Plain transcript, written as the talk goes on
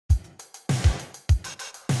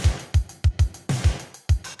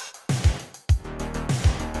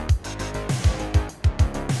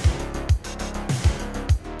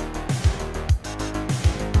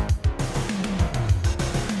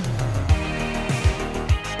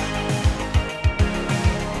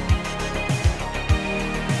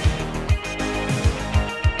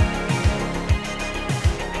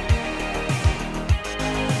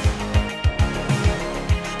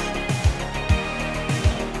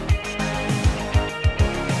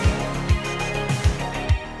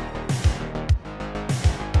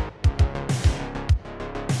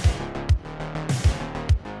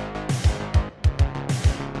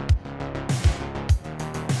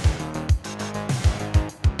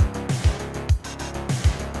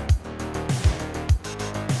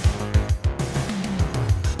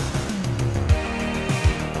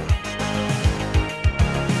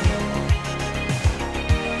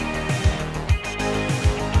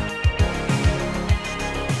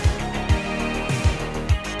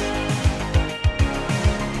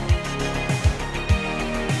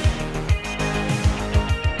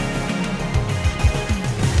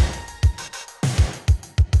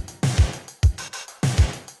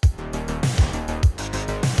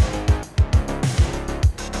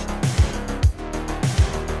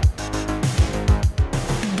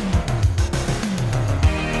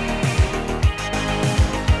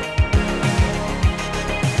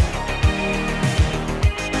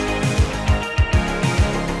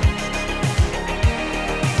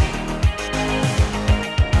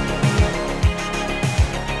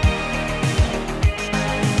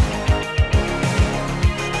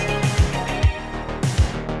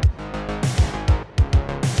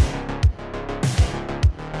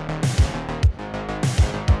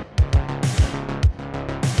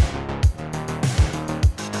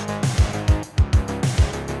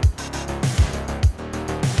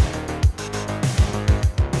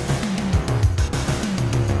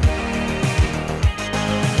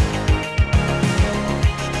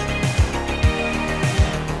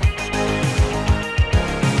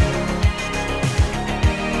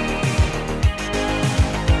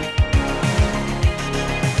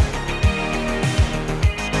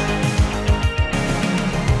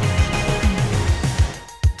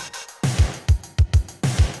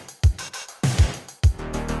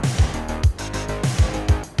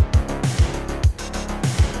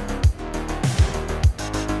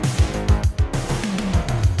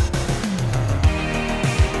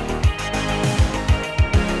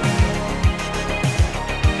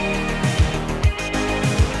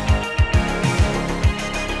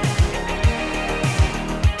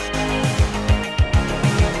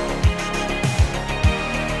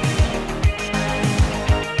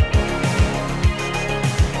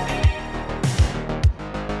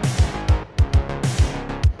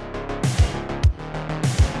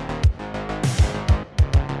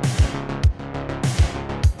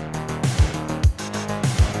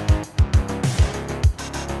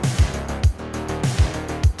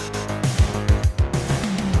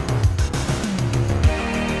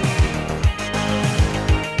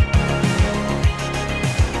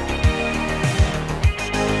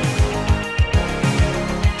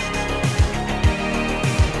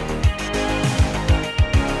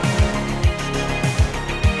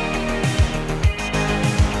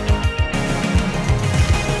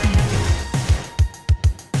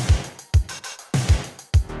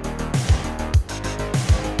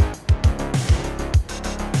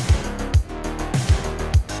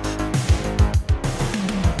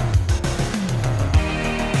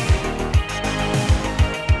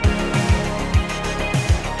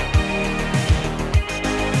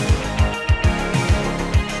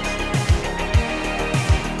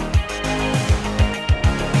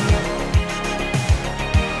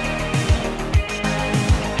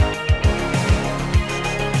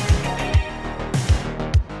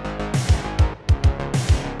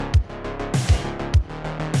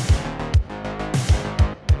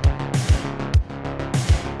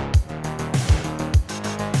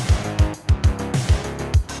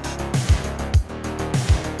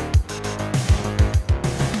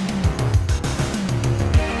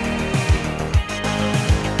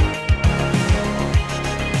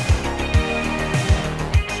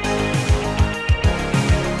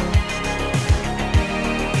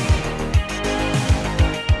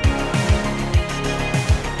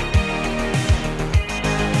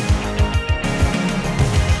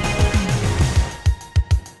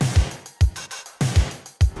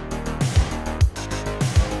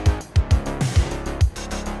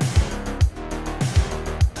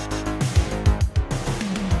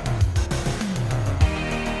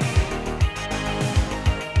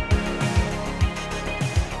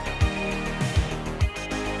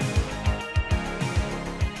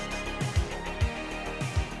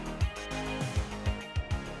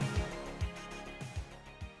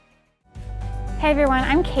Hey everyone,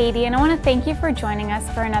 I'm Katie and I want to thank you for joining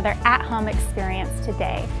us for another at-home experience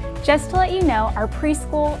today. Just to let you know, our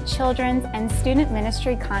preschool, children's, and student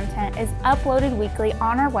ministry content is uploaded weekly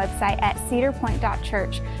on our website at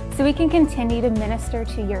CedarPoint.Church so we can continue to minister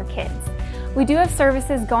to your kids. We do have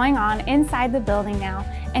services going on inside the building now,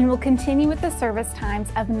 and we'll continue with the service times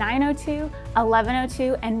of 9:02,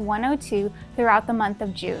 11:02, and 1:02 throughout the month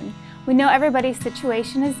of June. We know everybody's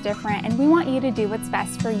situation is different, and we want you to do what's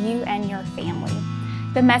best for you and your family.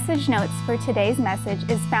 The message notes for today's message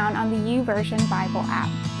is found on the YouVersion Bible app.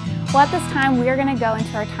 Well, at this time, we are going to go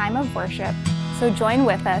into our time of worship, so join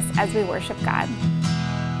with us as we worship God.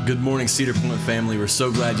 Good morning, Cedar Point family. We're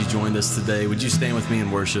so glad you joined us today. Would you stand with me in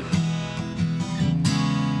worship?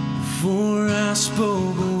 Before I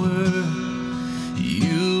spoke a word,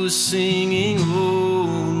 you were singing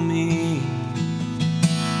over me.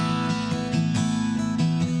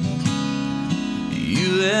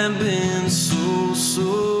 You have been so,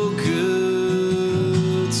 so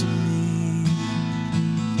good to me.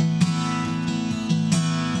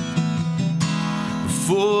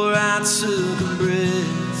 Before I took a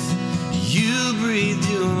breath, you breathed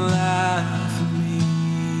your life in me.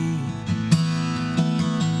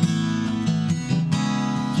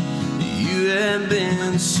 You have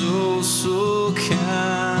been so, so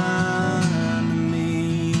kind to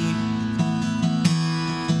me.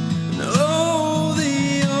 And oh, the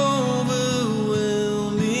overwhelming,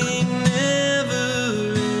 never-ending,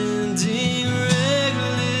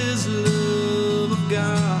 reckless love of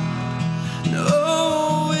God. And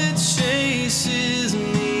oh, it chases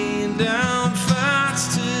me down, fights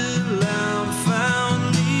till I'm found,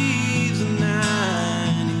 leaves the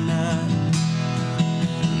 99.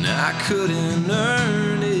 And I couldn't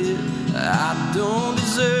earn it, I don't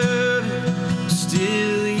deserve it,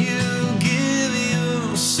 still you give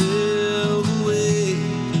yourself away.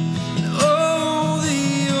 And oh, the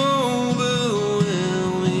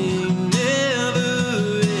overwhelming, never-ending,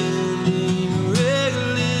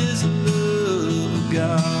 reckless love of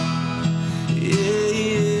God. Yeah,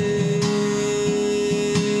 yeah.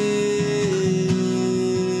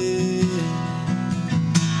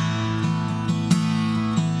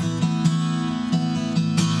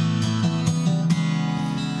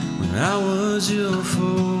 When I was your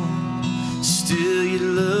foe, still your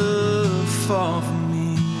love fought for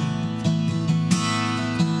me.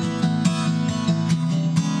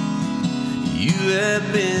 You have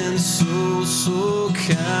been so, so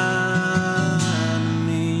kind to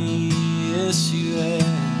me. Yes, you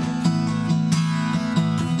have.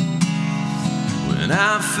 When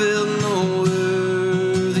I felt no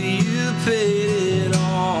worthy, you paid it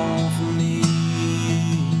all for me.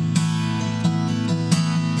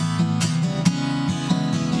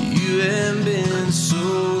 You have been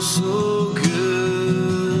so, so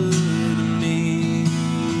good to me.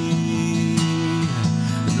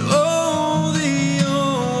 And oh, the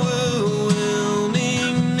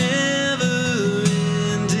overwhelming, never-ending,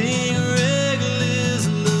 reckless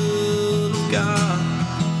love of God.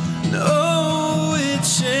 And oh, it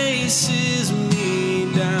chases me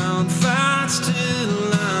down, fights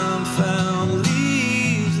till I'm found,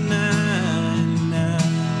 leaves 99.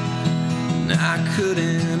 And I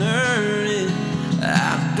couldn't earn it,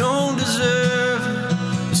 I don't deserve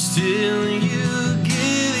it, still you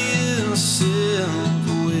give yourself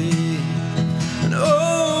away. And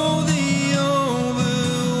oh, the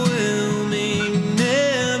overwhelming,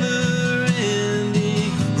 never-ending,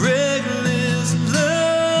 reckless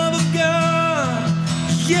love of God.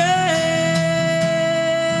 Yeah.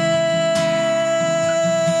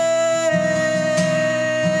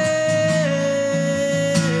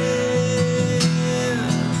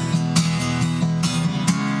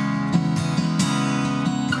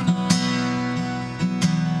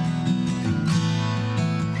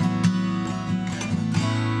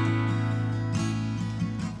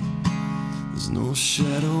 There's no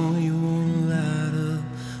shadow you won't light up,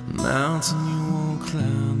 mountain you won't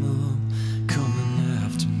climb up, coming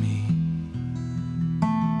after me.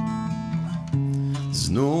 There's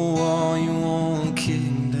no wall you won't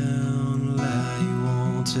kick down, lie you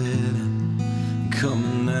won't tell,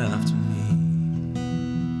 coming after me.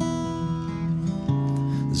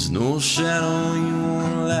 There's no shadow you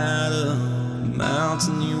won't light up,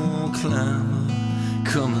 mountain you won't climb up,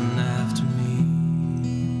 coming after me.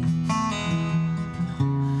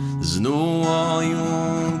 There's no wall you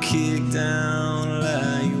won't kick down,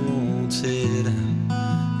 lie you won't tear down,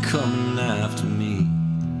 coming after me.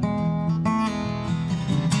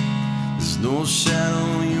 There's no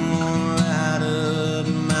shadow you won't light up,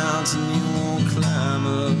 mountain you won't climb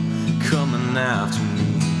up, coming after me.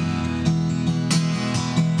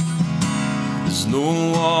 There's There's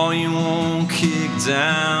no wall you won't kick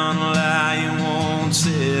down, a lie you won't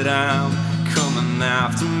tear down, coming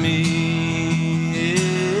after me.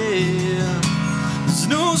 There's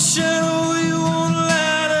no shadow you won't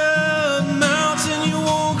light up, mountain you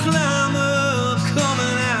won't climb up,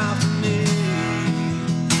 coming after me.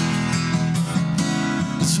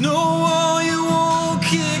 There's no wall you won't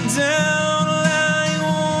kick down, a lie you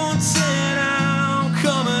won't tear down,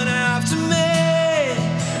 coming after me.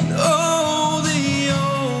 And oh, the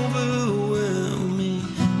overwhelming,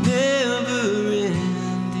 never-ending,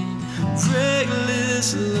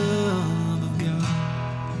 reckless love of God.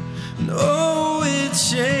 And oh, it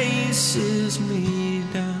chases me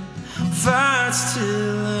down, fights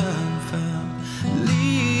till I'm found,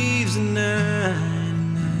 leaves the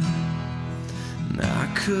 99. And I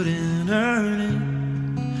couldn't earn it,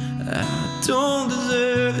 I don't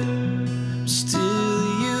deserve it, but still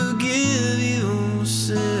you give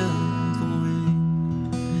yourself away.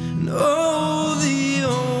 And oh, the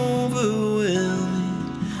overwhelming,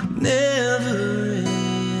 never-ending,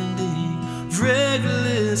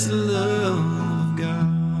 reckless love of God.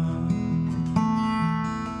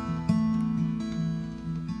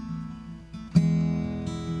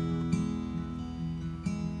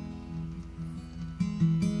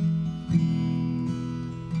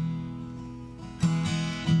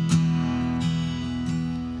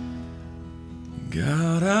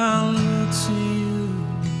 God, I look to you,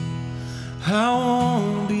 I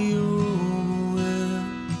won't be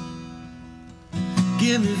overwhelmed.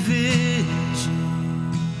 Give me vision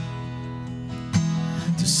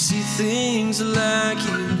to see things like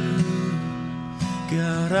you do.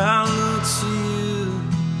 God, I look to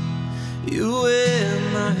you, you're where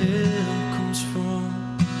my help comes from.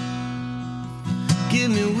 Give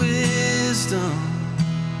me wisdom,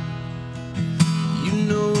 you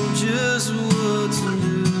know just what to do.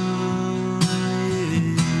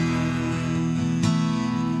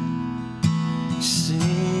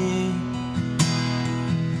 Sing,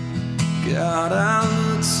 God, I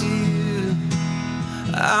look to you,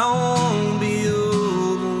 I won't be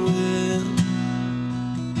overwhelmed.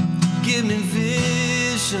 Give me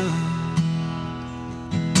vision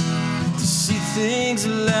to see things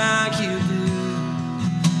like you do.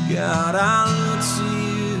 God, I look to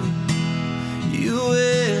you, you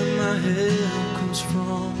where my help comes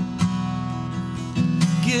from.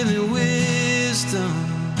 Give me wisdom,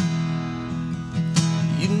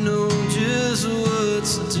 you know just what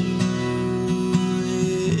to do.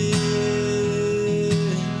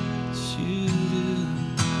 Yes, you do.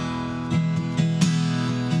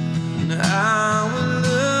 And I will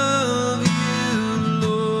love you,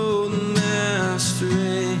 Lord, my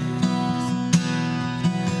strength.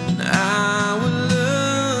 And I will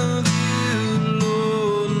love you,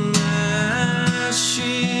 Lord, my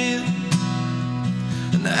shield.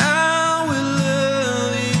 And I will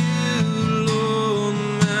love you, Lord,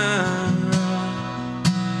 my rock.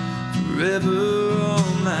 Forever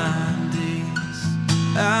all my days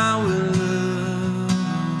I will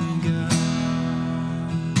love you, God.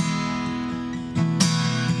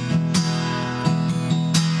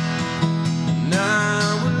 And I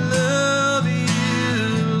will love you,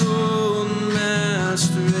 Lord, my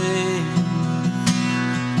strength.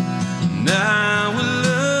 And I will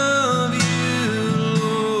love you,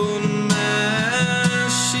 Lord, my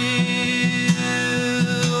shield.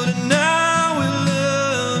 And I will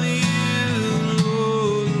love you,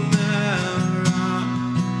 Lord, my rock.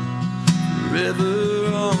 Forever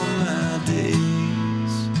all my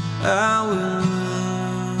days I will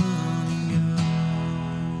love you, God.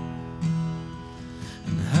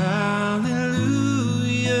 And hallelujah,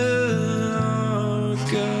 our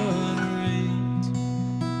God reigns.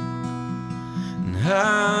 And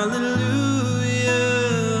hallelujah,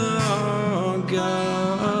 our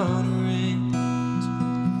God reigns.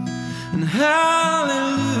 And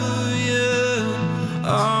hallelujah,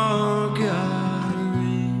 our God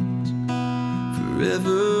reigns.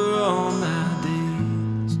 Forever all my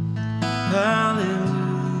days. Hallelujah,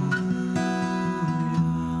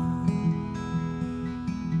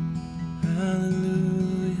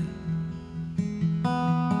 hallelujah.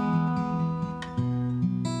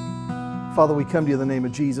 Father, we come to you in the name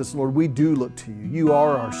of Jesus. Lord, we do look to you. You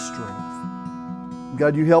are our strength.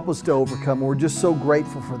 God, you help us to overcome. We're just so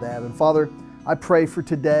grateful for that. And Father, I pray for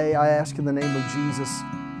today. I ask in the name of Jesus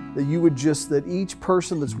that you would that each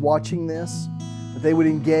person that's watching this, that they would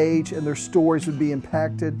engage and their stories would be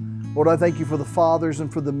impacted. Lord, I thank you for the fathers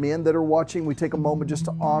and for the men that are watching. We take a moment just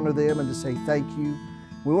to honor them and to say thank you.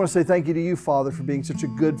 We want to say thank you to you, Father, for being such a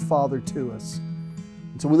good Father to us.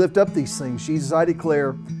 And so we lift up these things. Jesus, I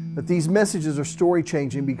declare that these messages are story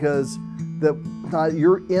changing because that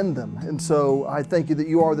you're in them. And so I thank you that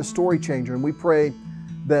you are the story changer. And we pray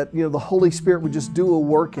that the Holy Spirit would just do a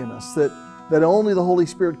work in us that only the Holy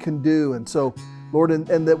Spirit can do. And so, Lord,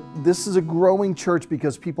 and that this is a growing church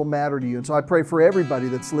because people matter to you. And so I pray for everybody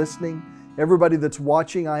that's listening, everybody that's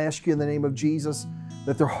watching. I ask you in the name of Jesus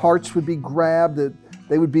that their hearts would be grabbed, that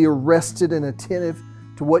they would be arrested and attentive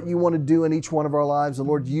to what you want to do in each one of our lives. And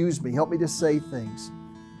Lord, use me. Help me to say things.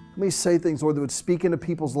 Let me say things, Lord, that would speak into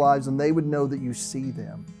people's lives and they would know that you see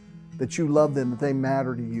them, that you love them, that they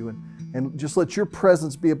matter to you. And just let your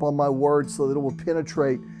presence be upon my words so that it will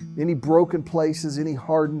penetrate any broken places, any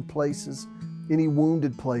hardened places, any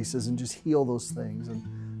wounded places, and just heal those things.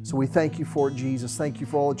 And so we thank you for it, Jesus. Thank you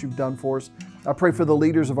for all that you've done for us. I pray for the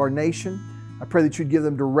leaders of our nation. I pray that you'd give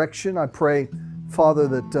them direction. I pray, Father,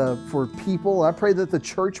 that for people, I pray that the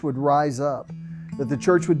church would rise up, that the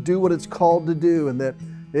church would do what it's called to do, and that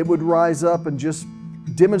it would rise up and just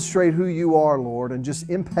demonstrate who you are, Lord, and just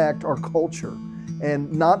impact our culture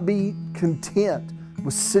and not be content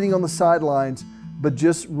with sitting on the sidelines, but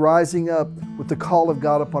just rising up with the call of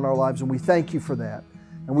God upon our lives. And we thank you for that.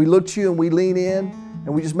 And we look to you and we lean in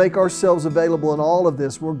and we just make ourselves available in all of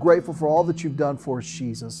this. We're grateful for all that you've done for us,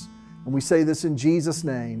 Jesus. And we say this in Jesus'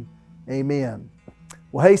 name, amen.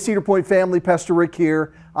 Well, hey, Cedar Point family, Pastor Rick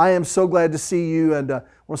here. I am so glad to see you, and I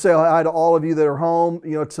want to say hi to all of you that are home.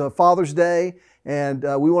 It's Father's Day, and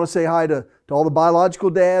we want to say hi to all the biological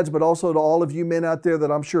dads, but also to all of you men out there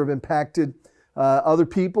that I'm sure have impacted other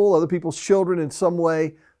people's children in some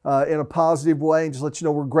way, in a positive way, and just let you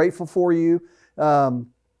know we're grateful for you.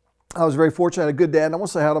 I was very fortunate. I had a good dad, and I want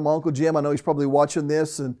to say hi to my Uncle Jim. I know he's probably watching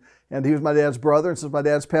this, and he was my dad's brother, and since my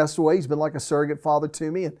dad's passed away, he's been like a surrogate father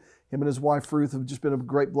to me, and him and his wife Ruth have just been a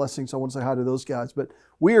great blessing, so I want to say hi to those guys. But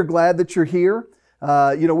we are glad that you're here.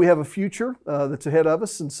 We have a future that's ahead of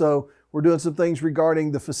us, and so we're doing some things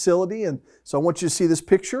regarding the facility, and so I want you to see this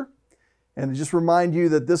picture and just remind you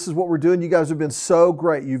that this is what we're doing. You guys have been so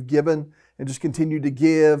great. You've given and just continue to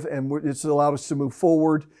give, and it's allowed us to move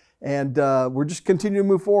forward, and we're just continuing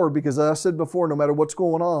to move forward because, as I said before, no matter what's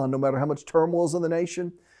going on, no matter how much turmoil is in the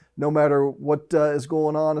nation, no matter what is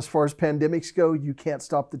going on as far as pandemics go, you can't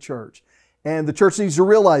stop the church. And the church needs to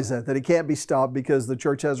realize that it can't be stopped because the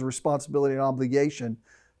church has a responsibility and obligation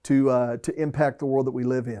to impact the world that we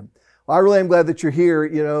live in. Well, I really am glad that you're here.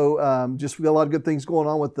 Just we got a lot of good things going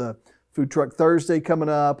on with the Food Truck Thursday coming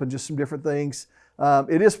up and just some different things.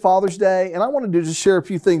 It is Father's Day, and I wanted to just share a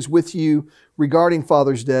few things with you regarding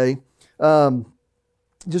Father's Day.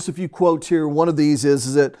 Just a few quotes here. One of these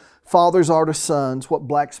is that fathers are to sons what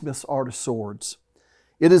blacksmiths are to swords.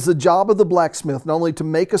 It is the job of the blacksmith not only to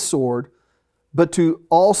make a sword, but to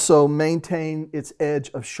also maintain its edge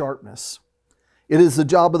of sharpness. It is the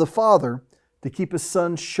job of the father to keep his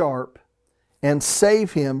son sharp and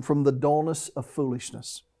save him from the dullness of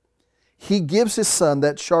foolishness. He gives his son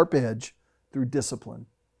that sharp edge through discipline.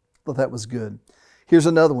 I thought that was good. Here's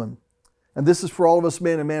another one. And this is for all of us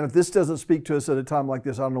men. And man, if this doesn't speak to us at a time like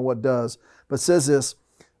this, I don't know what does. But it says this: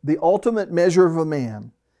 the ultimate measure of a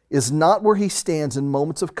man is not where he stands in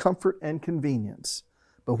moments of comfort and convenience,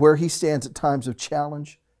 but where he stands at times of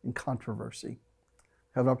challenge and controversy.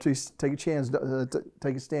 Have an opportunity to take a chance,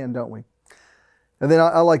 take a stand, don't we? And then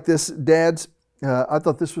I like this. Dads, I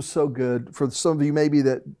thought this was so good for some of you maybe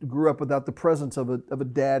that grew up without the presence of a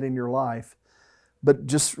dad in your life. But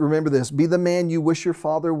just remember this: be the man you wish your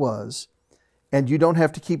father was, and you don't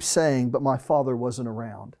have to keep saying, but my father wasn't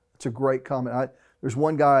around. It's a great comment. There's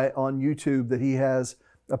one guy on YouTube that he has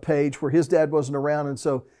a page where his dad wasn't around, and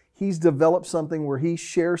so he's developed something where he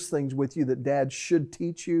shares things with you that dad should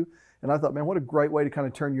teach you. And I thought, man, what a great way to kind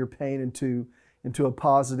of turn your pain into a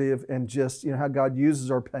positive, and just how God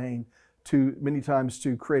uses our pain to many times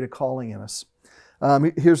to create a calling in us.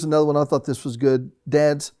 Here's another one. I thought this was good.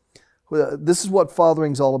 Dads, this is what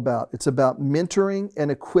fathering is all about. It's about mentoring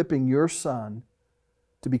and equipping your son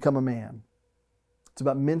to become a man. It's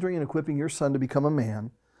about mentoring and equipping your son to become a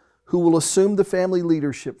man who will assume the family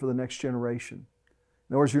leadership for the next generation.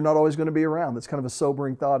 In other words, you're not always going to be around. That's kind of a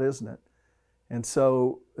sobering thought, isn't it? And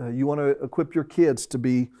so you want to equip your kids to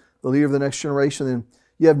be the leader of the next generation. And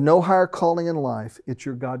you have no higher calling in life. It's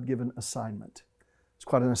your God-given assignment. It's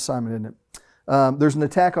quite an assignment, isn't it? There's an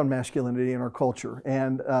attack on masculinity in our culture.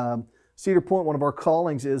 And Cedar Point, one of our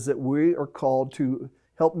callings is that we are called to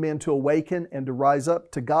help men to awaken and to rise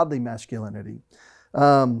up to godly masculinity.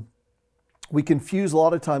 We confuse a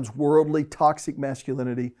lot of times worldly, toxic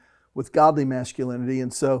masculinity with godly masculinity.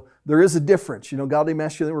 And so there is a difference. Godly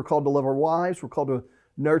masculinity, we're called to love our wives. We're called to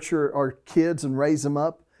nurture our kids and raise them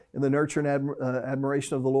up in the nurture and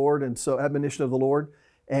admiration of the Lord, and so admonition of the Lord.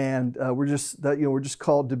 And we're just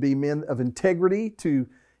called to be men of integrity, to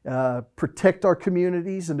protect our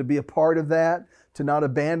communities and to be a part of that, to not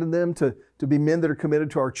abandon them, to be men that are committed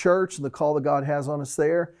to our church and the call that God has on us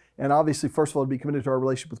there. And obviously, first of all, to be committed to our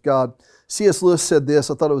relationship with God. C.S. Lewis said this,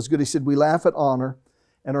 I thought it was good. He said, "We laugh at honor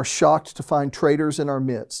and are shocked to find traitors in our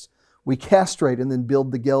midst. We castrate and then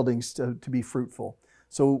build the geldings to be fruitful."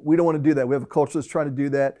 So we don't want to do that. We have a culture that's trying to do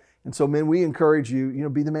that. And so, men, we encourage you,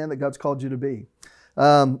 be the man that God's called you to be.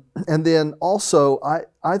 And then also,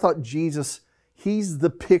 I thought Jesus, He's the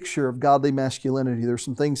picture of godly masculinity. There's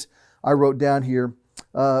some things I wrote down here.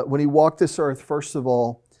 When He walked this earth, first of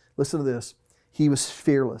all, listen to this. He was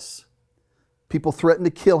fearless. People threatened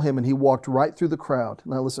to kill Him, and He walked right through the crowd.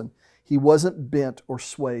 Now listen, He wasn't bent or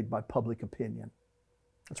swayed by public opinion.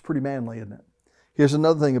 That's pretty manly, isn't it? Here's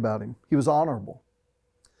another thing about Him. He was honorable.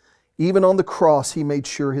 Even on the cross, He made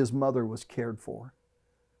sure His mother was cared for.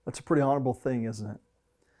 That's a pretty honorable thing, isn't it?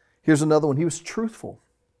 Here's another one. He was truthful.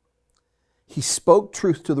 He spoke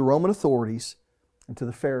truth to the Roman authorities and to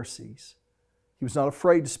the Pharisees. He was not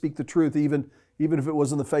afraid to speak the truth, even if it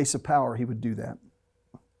was in the face of power, He would do that.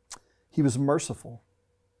 He was merciful.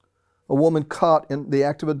 A woman caught in the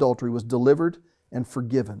act of adultery was delivered and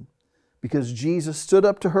forgiven because Jesus stood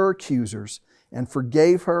up to her accusers and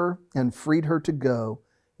forgave her and freed her to go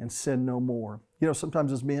and sin no more.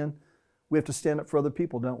 Sometimes as men, we have to stand up for other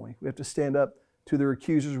people, don't we? We have to stand up to their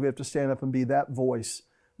accusers. We have to stand up and be that voice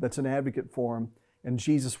that's an advocate for them. And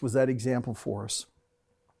Jesus was that example for us.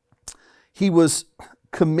 He was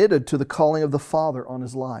committed to the calling of the Father on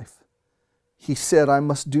His life. He said, "I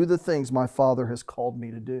must do the things my Father has called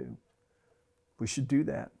me to do." We should do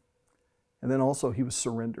that. And then also, He was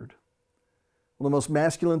surrendered. One of the most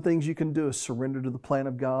masculine things you can do is surrender to the plan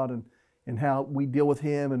of God and how we deal with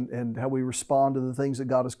Him and how we respond to the things that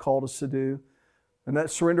God has called us to do. And that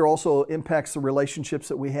surrender also impacts the relationships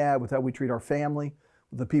that we have with how we treat our family,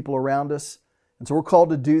 with the people around us. And so we're called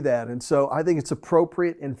to do that. And so I think it's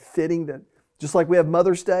appropriate and fitting that just like we have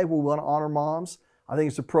Mother's Day where we want to honor moms, I think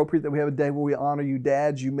it's appropriate that we have a day where we honor you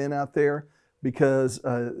dads, you men out there, because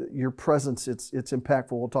your presence, it's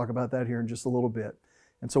impactful. We'll talk about that here in just a little bit.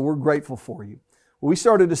 And so we're grateful for you. Well, we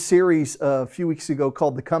started a series a few weeks ago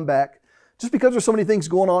called The Comeback, just because there's so many things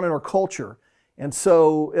going on in our culture. And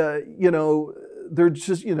so, they're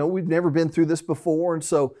just, we've never been through this before. And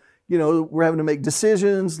so, we're having to make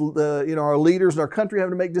decisions. Our leaders in our country are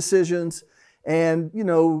having to make decisions. And,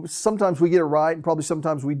 sometimes we get it right and probably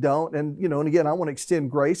sometimes we don't. And, and again, I want to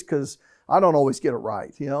extend grace because I don't always get it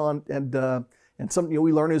right, and something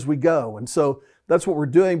we learn as we go. And so that's what we're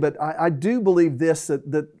doing. But I do believe this,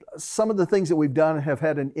 that some of the things that we've done have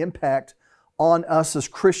had an impact on us as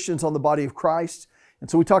Christians, on the body of Christ. And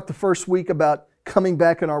so we talked the first week about coming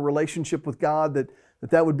back in our relationship with God,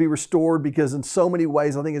 that would be restored, because in so many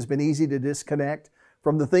ways I think it's been easy to disconnect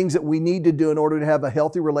from the things that we need to do in order to have a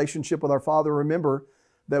healthy relationship with our Father. Remember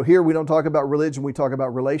that here we don't talk about religion, we talk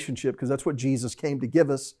about relationship, because that's what Jesus came to give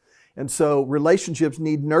us. And so relationships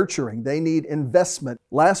need nurturing. They need investment.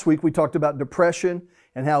 Last week we talked about depression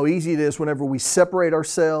and how easy it is whenever we separate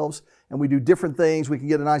ourselves and we do different things. We can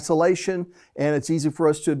get in isolation, and it's easy for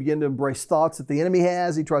us to begin to embrace thoughts that the enemy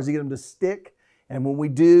has. He tries to get them to stick. And when we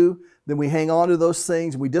do, then we hang on to those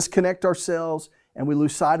things, and we disconnect ourselves, and we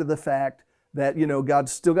lose sight of the fact that,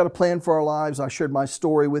 God's still got a plan for our lives. I shared my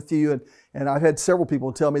story with you, and I've had several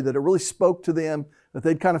people tell me that it really spoke to them, that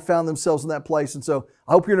they'd kind of found themselves in that place. And so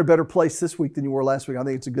I hope you're in a better place this week than you were last week. I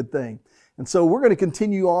think it's a good thing. And so we're going to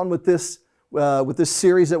continue on with this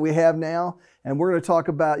series that we have now, and we're going to talk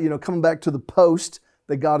about, coming back to the post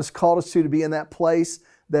that God has called us to be in that place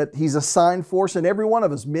that He's assigned for us, and every one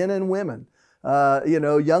of us, men and women,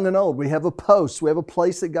 young and old. We have a post. We have a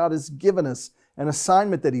place that God has given us, an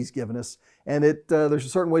assignment that He's given us, and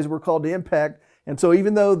there's certain ways we're called to impact. And so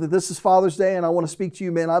even though that this is Father's Day and I want to speak to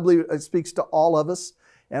you, men, I believe it speaks to all of us,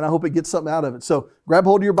 and I hope it gets something out of it. So grab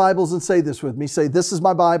hold of your Bibles and say this with me. Say, "This is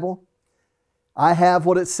my Bible. I have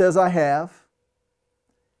what it says I have.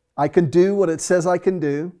 I can do what it says I can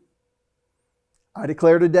do. I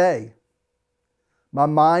declare today, my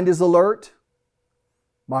mind is alert.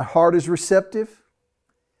 My heart is receptive.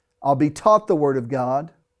 I'll be taught the Word of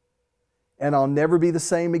God, and I'll never be the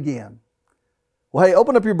same again." Well, hey,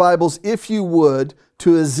 open up your Bibles, if you would,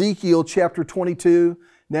 to Ezekiel chapter 22.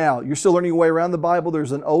 Now, you're still learning your way around the Bible.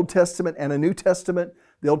 There's an Old Testament and a New Testament.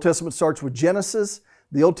 The Old Testament starts with Genesis.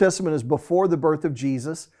 The Old Testament is before the birth of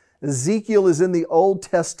Jesus. Ezekiel is in the Old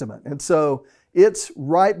Testament. And so it's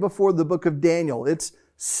right before the book of Daniel. It's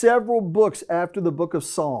several books after the book of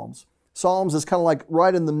Psalms. Psalms is kind of like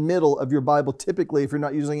right in the middle of your Bible typically if you're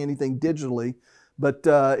not using anything digitally. But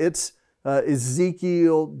it's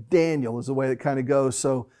Ezekiel, Daniel is the way it kind of goes.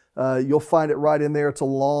 So you'll find it right in there. It's a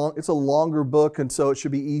longer book, and so it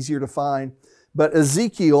should be easier to find. But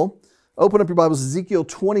Ezekiel, open up your Bibles, Ezekiel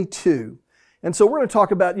 22. And so we're going to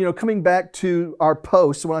talk about, coming back to our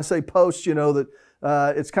post. When I say post, that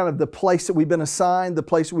it's kind of the place that we've been assigned, the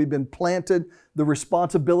place that we've been planted, the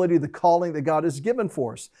responsibility, the calling that God has given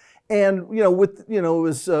for us. And, with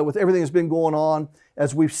everything that's been going on,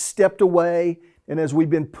 as we've stepped away and as we've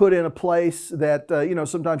been put in a place that,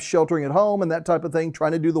 sometimes sheltering at home and that type of thing,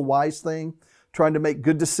 trying to do the wise thing, trying to make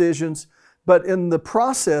good decisions. But in the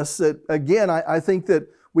process, that again, I think that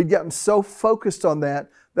we'd gotten so focused on that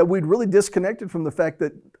we'd really disconnected from the fact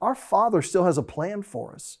that our Father still has a plan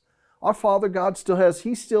for us. Our Father God still has,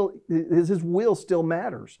 His will still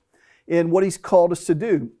matters in what He's called us to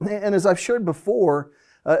do. And as I've shared before,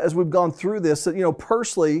 as we've gone through this, that,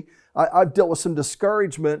 personally, I've dealt with some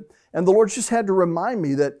discouragement, and the Lord's just had to remind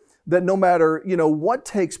me that no matter, what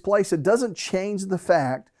takes place, it doesn't change the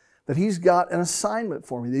fact that He's got an assignment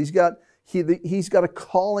for me. That He's got a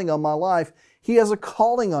calling on my life. He has a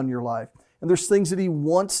calling on your life. And there's things that He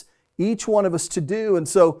wants each one of us to do. And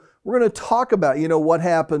so we're going to talk about, what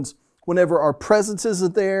happens whenever our presence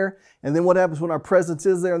isn't there, and then what happens when our presence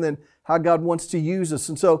is there, and then how God wants to use us.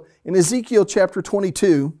 And so in Ezekiel chapter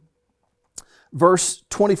 22, verse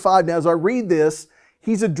 25, now as I read this,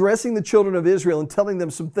 He's addressing the children of Israel and telling them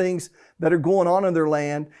some things that are going on in their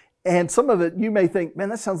land. And some of it you may think, man,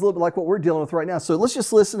 that sounds a little bit like what we're dealing with right now. So let's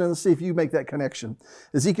just listen and see if you make that connection.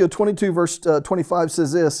 Ezekiel 22 verse 25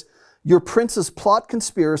 says this, "Your princes plot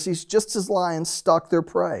conspiracies just as lions stalk their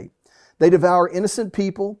prey. They devour innocent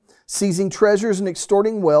people, seizing treasures and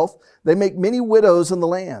extorting wealth. They make many widows in the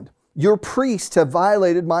land. Your priests have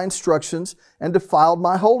violated my instructions and defiled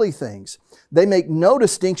my holy things. They make no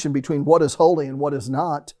distinction between what is holy and what is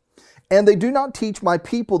not. And they do not teach my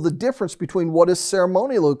people the difference between what is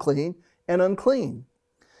ceremonially clean and unclean.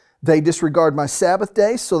 They disregard my Sabbath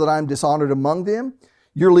days so that I am dishonored among them.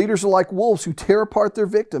 Your leaders are like wolves who tear apart their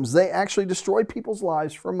victims. They actually destroy people's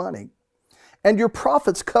lives for money. And your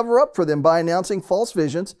prophets cover up for them by announcing false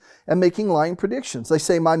visions and making lying predictions. They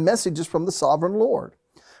say, my message is from the sovereign Lord,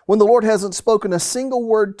 when the Lord hasn't spoken a single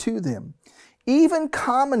word to them. Even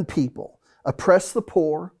common people oppress the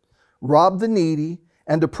poor, rob the needy,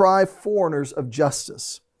 and deprive foreigners of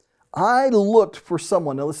justice. I looked for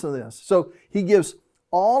someone." Now listen to this. So He gives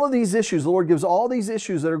all of these issues. The Lord gives all these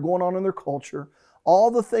issues that are going on in their culture, all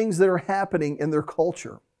the things that are happening in their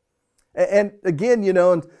culture. And again,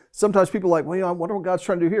 and sometimes people are like, well, I wonder what God's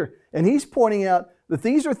trying to do here. And He's pointing out that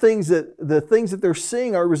these are things that the things that they're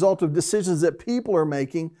seeing are a result of decisions that people are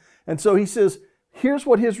making. And so He says, here's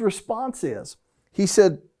what His response is. He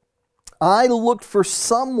said, "I looked for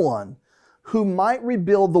someone who might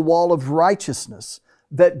rebuild the wall of righteousness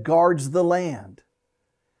that guards the land."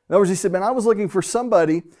 In other words, He said, man, I was looking for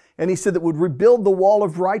somebody, and He said, that would rebuild the wall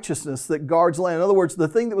of righteousness that guards the land. In other words, the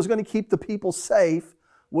thing that was going to keep the people safe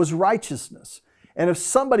was righteousness. And if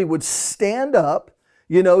somebody would stand up,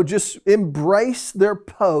 just embrace their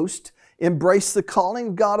post, embrace the calling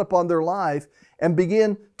of God upon their life, and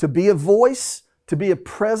begin to be a voice, to be a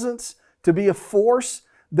presence, to be a force,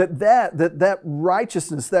 that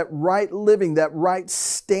righteousness, that right living, that right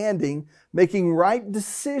standing, making right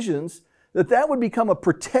decisions, that would become a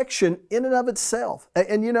protection in and of itself.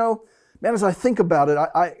 And man, as I think about it,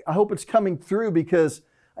 I hope it's coming through, because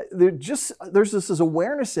there's this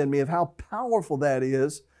awareness in me of how powerful that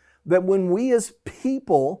is, that when we as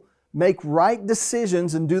people make right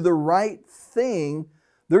decisions and do the right thing,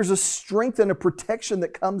 there's a strength and a protection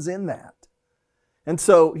that comes in that. And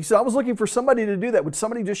so He said, I was looking for somebody to do that. Would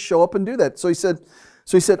somebody just show up and do that? So he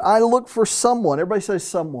said, I look for someone. Everybody say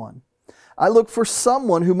someone. I look for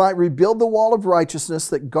someone who might rebuild the wall of righteousness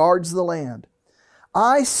that guards the land.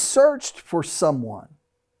 I searched for someone.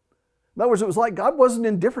 In other words, it was like God wasn't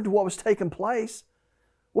indifferent to what was taking place.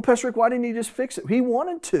 Well, Pastor Rick, why didn't He just fix it? He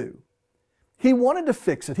wanted to. He wanted to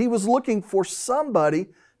fix it. He was looking for somebody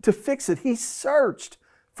to fix it. He searched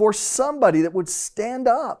for somebody that would stand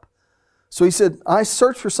up. So He said, I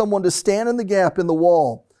searched for someone to stand in the gap in the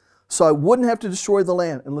wall so I wouldn't have to destroy the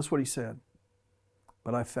land. And listen what He said.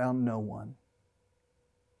 But I found no one.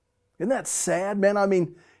 Isn't that sad, man? I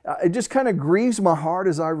mean, it just kind of grieves my heart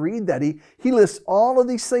as I read that. He lists all of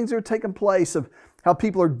these things that are taking place, of how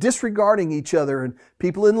people are disregarding each other, and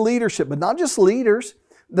people in leadership, but not just leaders,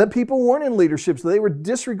 that people weren't in leadership, so they were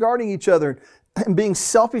disregarding each other, and being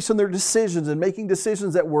selfish in their decisions and making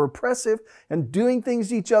decisions that were oppressive and doing things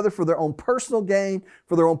to each other for their own personal gain,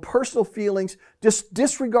 for their own personal feelings, just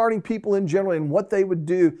disregarding people in general and what they would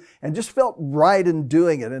do, and just felt right in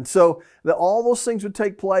doing it. And so that all those things would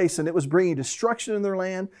take place, and it was bringing destruction in their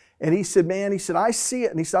land. And he said, man, he said, I see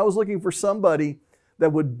it. And he said, I was looking for somebody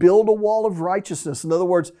that would build a wall of righteousness. In other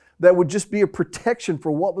words, that would just be a protection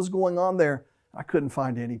for what was going on there. I couldn't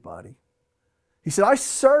find anybody. He said, I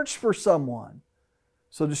searched for someone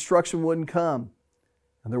so destruction wouldn't come.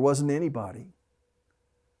 And there wasn't anybody.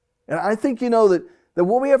 And I think, that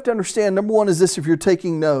what we have to understand, number one is this, if you're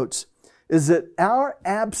taking notes, is that our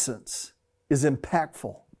absence is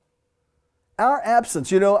impactful. Our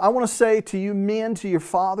absence, I want to say to you men, to your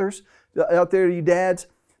fathers out there, to you dads,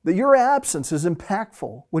 that your absence is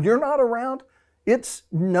impactful. When you're not around, it's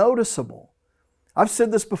noticeable. I've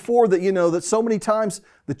said this before that, that so many times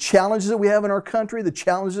the challenges that we have in our country, the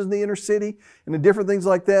challenges in the inner city, and the different things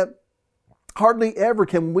like that, hardly ever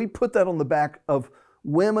can we put that on the back of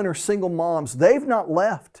women or single moms. They've not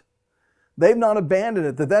left. They've not abandoned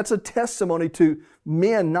it. That's a testimony to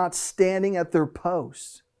men not standing at their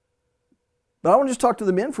posts. But I want to just talk to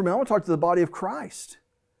the men for a minute. I want to talk to the body of Christ.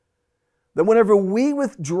 That whenever we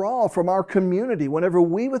withdraw from our community, whenever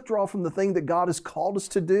we withdraw from the thing that God has called us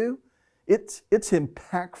to do, it's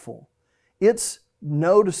impactful. It's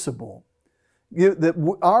noticeable.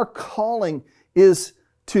 That our calling is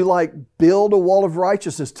to build a wall of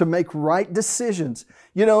righteousness, to make right decisions.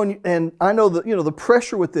 And I know that, the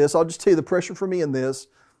pressure with this, I'll just tell you the pressure for me in this,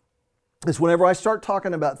 is whenever I start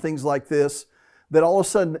talking about things like this, that all of a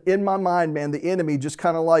sudden in my mind, man, the enemy just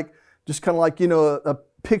kind of like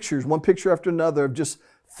pictures, one picture after another of just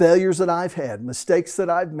failures that I've had, mistakes that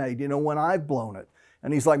I've made, when I've blown it.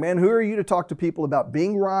 And he's like, man, who are you to talk to people about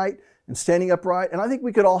being right and standing upright? And I think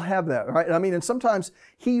we could all have that, right? And sometimes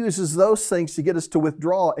he uses those things to get us to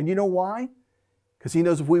withdraw. And you know why? Because he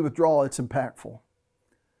knows if we withdraw, it's impactful.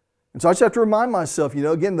 And so I just have to remind myself,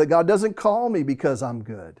 again, that God doesn't call me because I'm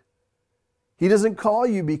good. He doesn't call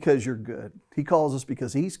you because you're good. He calls us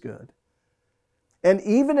because He's good. And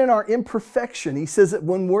even in our imperfection, He says that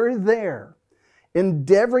when we're there,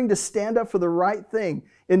 endeavoring to stand up for the right thing,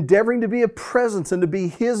 endeavoring to be a presence and to be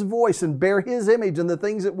His voice and bear His image in the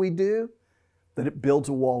things that we do, that it builds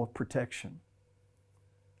a wall of protection.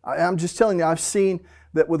 I'm just telling you, I've seen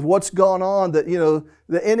that with what's gone on, that,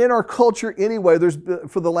 and in our culture anyway,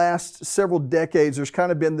 for the last several decades, there's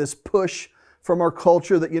kind of been this push from our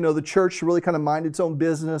culture that, the church should really kind of mind its own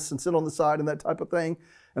business and sit on the side and that type of thing.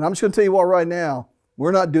 And I'm just going to tell you what right now,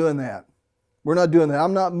 we're not doing that. We're not doing that.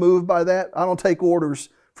 I'm not moved by that. I don't take orders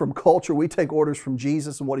from culture. We take orders from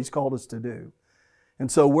Jesus and what He's called us to do.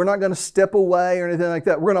 And so we're not going to step away or anything like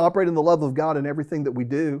that. We're going to operate in the love of God in everything that we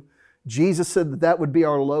do. Jesus said that would be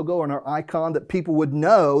our logo and our icon, that people would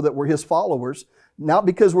know that we're His followers, not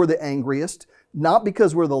because we're the angriest, not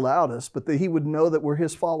because we're the loudest, but that He would know that we're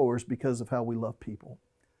His followers because of how we love people.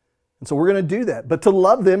 And so we're going to do that. But to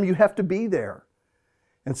love them, you have to be there.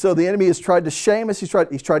 And so the enemy has tried to shame us. He's tried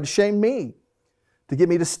to shame me, to get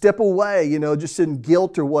me to step away, just in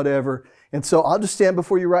guilt or whatever. And so I'll just stand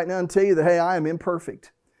before you right now and tell you that, hey, I am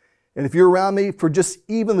imperfect. And if you're around me for just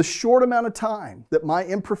even the short amount of time, that my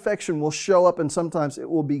imperfection will show up, and sometimes it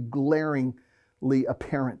will be glaringly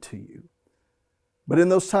apparent to you. But in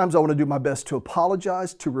those times, I want to do my best to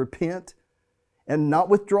apologize, to repent, and not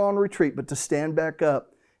withdraw and retreat, but to stand back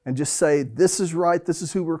up and just say, this is right, this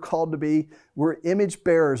is who we're called to be. We're image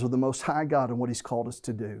bearers of the Most High God and what He's called us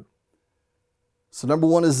to do. So number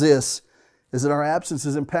one is this, is that our absence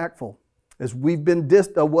is impactful. As we've been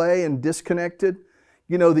away and disconnected,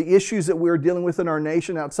 the issues that we're dealing with in our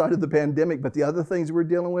nation outside of the pandemic, but the other things we're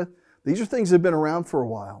dealing with, these are things that have been around for a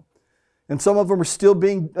while. And some of them are still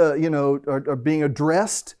being, are being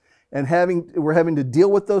addressed, and we're having to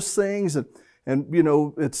deal with those things. And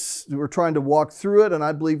we're trying to walk through it. And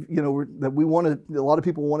I believe, that a lot of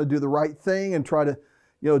people want to do the right thing and try to,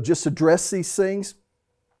 just address these things.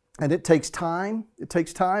 And it takes time. It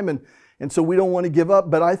takes time. And so we don't want to give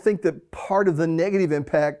up. But I think that part of the negative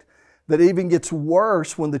impact that even gets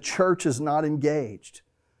worse when the church is not engaged,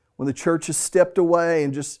 when the church has stepped away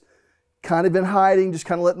and just kind of been hiding, just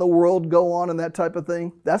kind of letting the world go on and that type of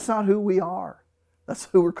thing. That's not who we are. That's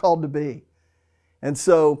who we're called to be. And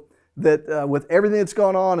so that with everything that's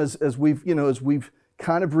gone on, as we've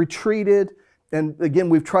kind of retreated, and again,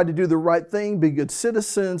 we've tried to do the right thing, be good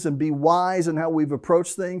citizens, and be wise in how we've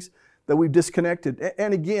approached things, that we've disconnected.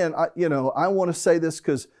 And again, I want to say this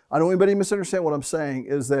because I don't want anybody to misunderstand what I'm saying,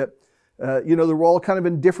 is that They're all kind of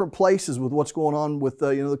in different places with what's going on with,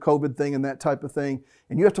 the COVID thing and that type of thing.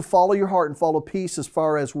 And you have to follow your heart and follow peace as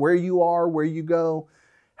far as where you are, where you go,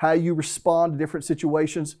 how you respond to different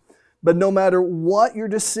situations. But no matter what your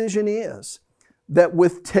decision is, that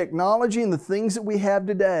with technology and the things that we have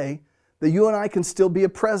today, that you and I can still be a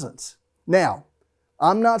presence. Now,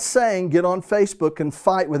 I'm not saying get on Facebook and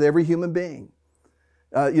fight with every human being.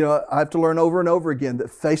 I have to learn over and over again that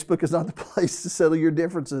Facebook is not the place to settle your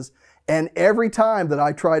differences. And every time that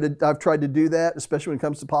I've tried to do that, especially when it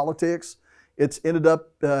comes to politics, it's ended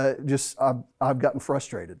up I've gotten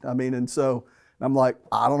frustrated. And so I'm like,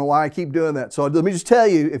 I don't know why I keep doing that. So let me just tell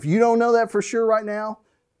you, if you don't know that for sure right now,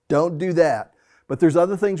 don't do that. But there's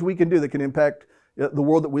other things we can do that can impact the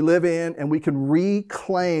world that we live in, and we can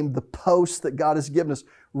reclaim the post that God has given us,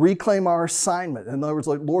 reclaim our assignment. In other words,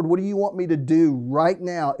 like, Lord, what do you want me to do right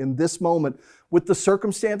now in this moment with the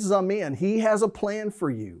circumstances I'm in? He has a plan for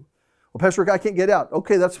you. Well, Pastor Rick, I can't get out.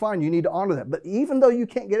 Okay, that's fine. You need to honor that. But even though you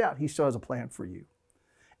can't get out, He still has a plan for you.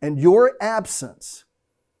 And your absence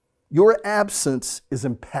is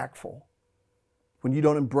impactful when you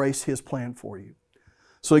don't embrace His plan for you.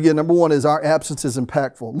 So again, number one is our absence is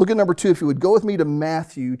impactful. Look at number two, if you would go with me to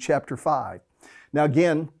Matthew chapter 5. Now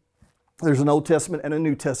again, there's an Old Testament and a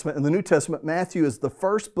New Testament. In the New Testament, Matthew is the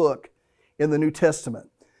first book in the New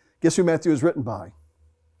Testament. Guess who Matthew is written by?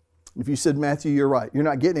 If you said Matthew, you're right. You're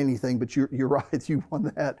not getting anything, but you're right. You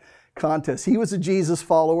won that contest. He was a Jesus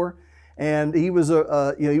follower, and he was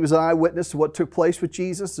an eyewitness to what took place with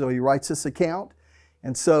Jesus. So he writes this account,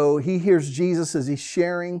 and so he hears Jesus as he's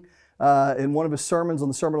sharing in one of his sermons on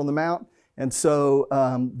the Sermon on the Mount. And so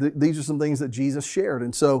these are some things that Jesus shared.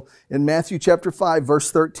 And so in Matthew chapter 5,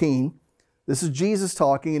 verse 13, this is Jesus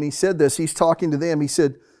talking, and he said this. He's talking to them. He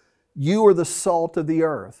said, "You are the salt of the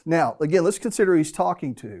earth." Now, again, let's consider who he's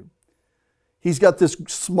talking to. He's got this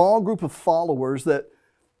small group of followers that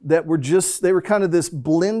were kind of this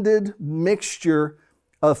blended mixture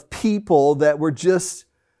of people that were just,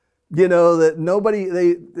 that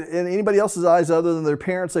in anybody else's eyes other than their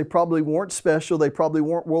parents, they probably weren't special. They probably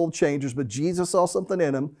weren't world changers, but Jesus saw something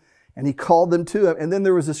in them and He called them to Him. And then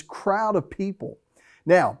there was this crowd of people.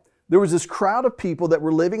 Now, there was this crowd of people that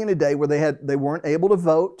were living in a day where they weren't able to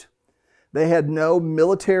vote. They had no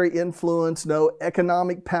military influence, no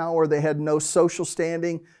economic power. They had no social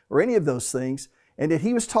standing or any of those things. And yet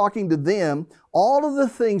He was talking to them, all of the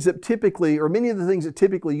things that typically, or many of the things that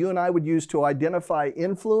typically you and I would use to identify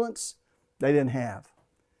influence, they didn't have.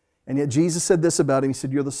 And yet Jesus said this about Him. He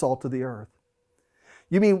said, "You're the salt of the earth."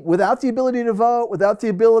 You mean without the ability to vote, without the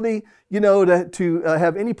ability, to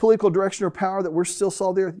have any political direction or power, that we're still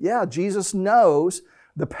salt of the earth? Yeah, Jesus knows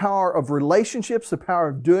the power of relationships, the power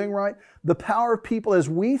of doing right, the power of people as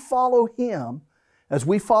we follow Him, as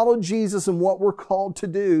we follow Jesus and what we're called to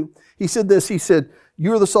do. He said this, He said,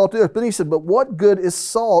 "You're the salt of the earth." But He said, "But what good is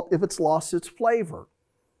salt if it's lost its flavor?"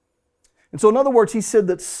 And so in other words, He said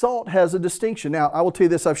that salt has a distinction. Now, I will tell you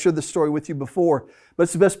this, I've shared this story with you before, but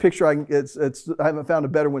it's the best picture I haven't found a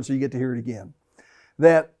better one, so you get to hear it again.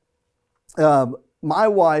 That my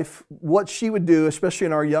wife, what she would do, especially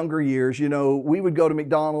in our younger years, we would go to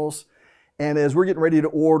McDonald's, and as we're getting ready to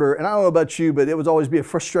order, and I don't know about you, but it would always be a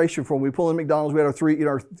frustration for when we pull in McDonald's. We had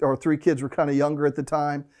our three kids were kind of younger at the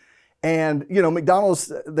time. And,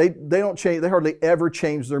 McDonald's, they don't change, they hardly ever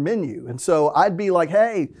change their menu. And so I'd be like,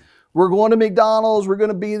 "Hey, we're going to McDonald's. We're going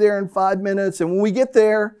to be there in 5 minutes. And when we get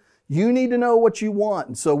there, you need to know what you want."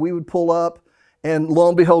 And so we would pull up, and lo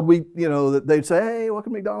and behold, they'd say, "Hey,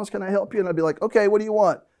 welcome to McDonald's. Can I help you?" And I'd be like, "Okay, what do you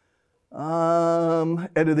want?" And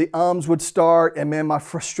the ums would start, and man, my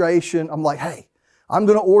frustration, I'm like, "Hey, I'm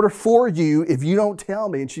going to order for you if you don't tell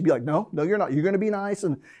me." And she'd be like, No, you're not. You're going to be nice,"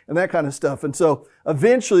 and that kind of stuff. And so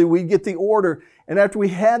eventually we'd get the order. And after we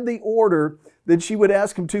had the order, then she would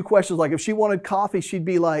ask him two questions. Like if she wanted coffee, she'd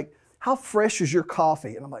be like, "How fresh is your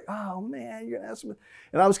coffee?" And I'm like, "Oh man, you're going to ask me."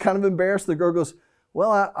 And I was kind of embarrassed. The girl goes,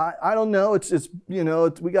 "Well, I don't know.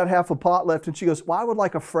 We got half a pot left." And she goes, "Well, I would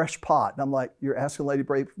like a fresh pot." And I'm like, "You're asking a lady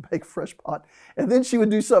to make a fresh pot?" And then she would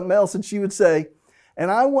do something else, and she would say, "And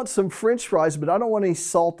I want some French fries, but I don't want any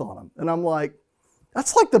salt on them." And I'm like,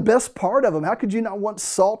 that's like the best part of them. How could you not want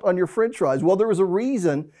salt on your French fries? Well, there was a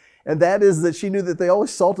reason, and that is that she knew that they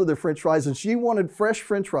always salted their French fries, and she wanted fresh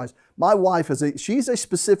French fries. My wife she's a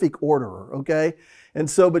specific orderer, okay? And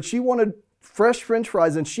so, but she wanted fresh French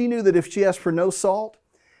fries, and she knew that if she asked for no salt,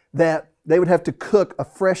 that they would have to cook a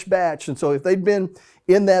fresh batch. And so if they'd been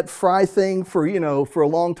in that fry thing for a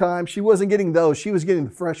long time, she wasn't getting those. She was getting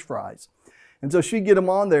the fresh fries. And so she'd get them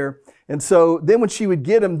on there. And so then when she would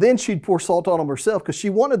get them, then she'd pour salt on them herself because she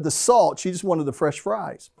wanted the salt. She just wanted the fresh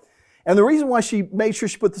fries. And the reason why she made sure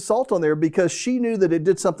she put the salt on there, because she knew that it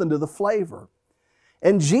did something to the flavor.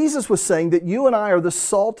 And Jesus was saying that you and I are the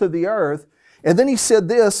salt of the earth. And then he said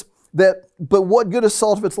this, but what good is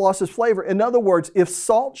salt if it's lost its flavor? In other words, if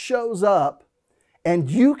salt shows up and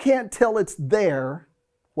you can't tell it's there,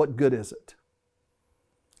 what good is it?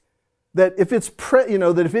 That if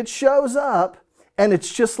that if it shows up and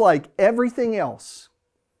it's just like everything else,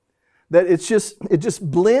 that it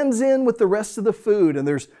just blends in with the rest of the food and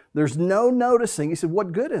there's no noticing. He said,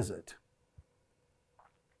 what good is it?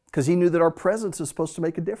 Because he knew that our presence is supposed to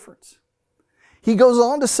make a difference. He goes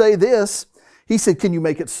on to say this. He said, can you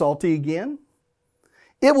make it salty again?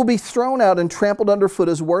 It will be thrown out and trampled underfoot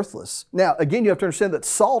as worthless. Now, again, you have to understand that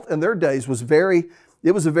salt in their days was a very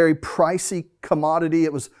pricey commodity.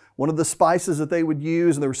 It was one of the spices that they would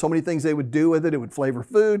use, and there were so many things they would do with it. It would flavor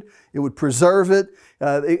food. It would preserve it.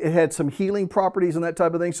 It had some healing properties and that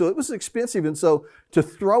type of thing. So it was expensive. And so to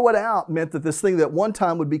throw it out meant that this thing that one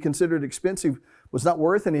time would be considered expensive was not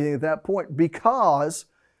worth anything at that point, because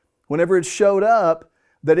whenever it showed up,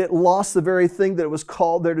 that it lost the very thing that it was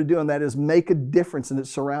called there to do, and that is make a difference in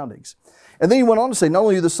its surroundings. And then he went on to say, not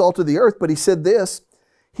only are you the salt of the earth, but he said this.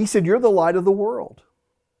 He said, you're the light of the world.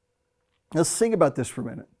 Let's think about this for a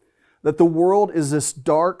minute. That the world is this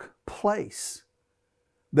dark place.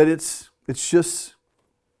 That it's just,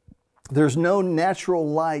 there's no natural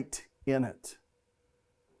light in it.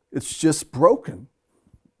 It's just broken.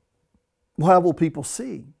 Well, how will people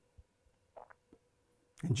see?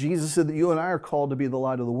 And Jesus said that you and I are called to be the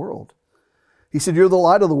light of the world. He said, you're the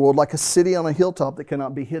light of the world, like a city on a hilltop that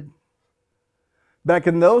cannot be hidden. Back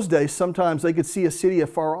in those days, sometimes they could see a city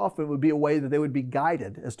afar off, and it would be a way that they would be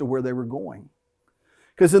guided as to where they were going.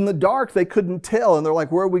 Because in the dark, they couldn't tell, and they're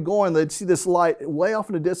like, where are we going? They'd see this light way off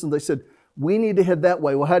in the distance. They said, we need to head that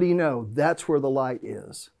way. Well, how do you know? That's where the light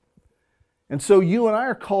is. And so you and I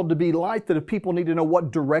are called to be light, that if people need to know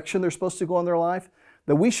what direction they're supposed to go in their life,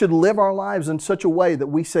 that we should live our lives in such a way that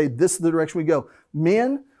we say, this is the direction we go.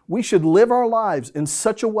 Men, we should live our lives in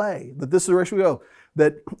such a way that this is the direction we go.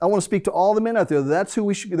 That I want to speak to all the men out there, that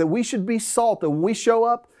we should be salt, that when we show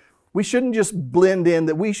up, we shouldn't just blend in,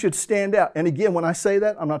 that we should stand out. And again, when I say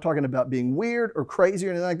that, I'm not talking about being weird or crazy or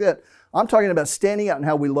anything like that. I'm talking about standing out in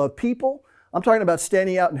how we love people. I'm talking about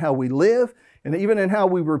standing out in how we live, and even in how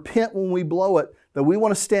we repent when we blow it, that we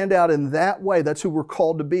want to stand out in that way. That's who we're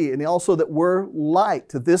called to be. And also that we're light,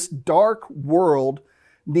 that this dark world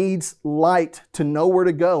needs light to know where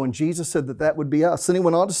to go. And Jesus said that that would be us. Then he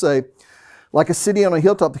went on to say, like a city on a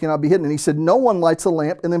hilltop that cannot be hidden. And he said, no one lights a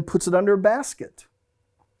lamp and then puts it under a basket.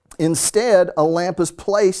 Instead, a lamp is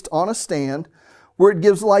placed on a stand where it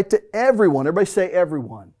gives light to everyone. Everybody say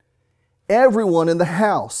everyone. Everyone in the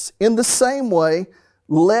house. In the same way,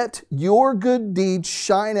 let your good deeds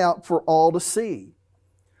shine out for all to see.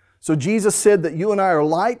 So Jesus said that you and I are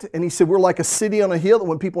light, and he said we're like a city on a hill, that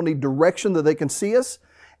when people need direction that they can see us.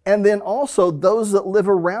 And then also those that live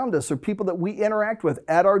around us, or people that we interact with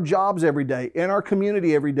at our jobs every day, in our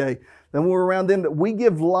community every day, then when we're around them, that we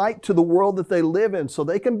give light to the world that they live in, so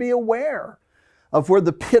they can be aware of where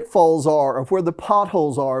the pitfalls are, of where the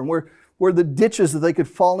potholes are, and where the ditches that they could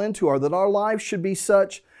fall into are. That our lives should be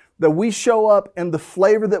such that we show up and the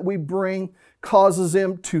flavor that we bring causes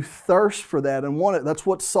them to thirst for that and want it. That's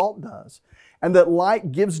what salt does. And that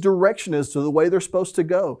light gives direction as to the way they're supposed to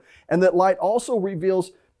go. And that light also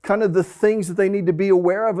reveals kind of the things that they need to be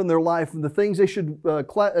aware of in their life, and the things they should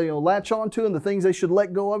latch onto, and the things they should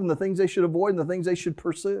let go of, and the things they should avoid, and the things they should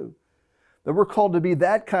pursue. That we're called to be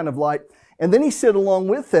that kind of light. And then he said along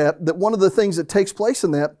with that, that one of the things that takes place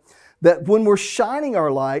in that when we're shining our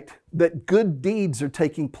light, that good deeds are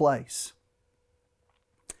taking place.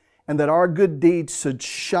 And that our good deeds should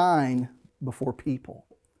shine before people.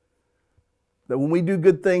 That when we do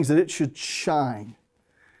good things, that it should shine.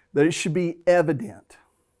 That it should be evident.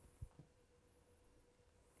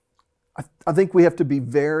 I think we have to be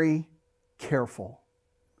very careful.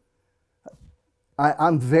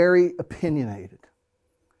 I'm very opinionated.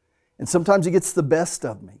 And sometimes it gets the best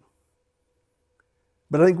of me.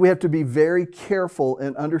 But I think we have to be very careful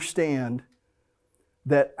and understand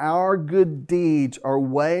that our good deeds are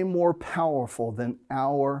way more powerful than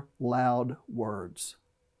our loud words.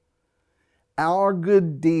 Our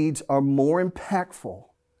good deeds are more impactful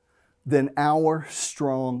than our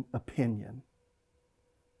strong opinion.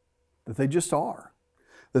 That they just are.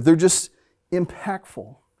 That they're just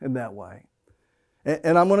impactful in that way.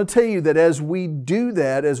 And I'm going to tell you that as we do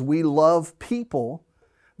that, as we love people,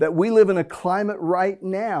 that we live in a climate right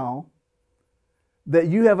now that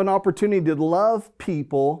you have an opportunity to love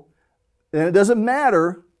people, and it doesn't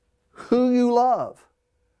matter who you love.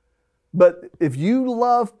 But if you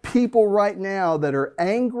love people right now that are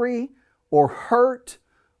angry or hurt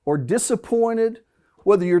or disappointed,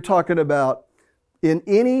 whether you're talking about in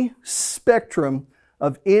any spectrum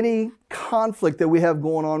of any conflict that we have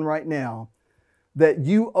going on right now, that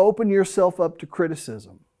you open yourself up to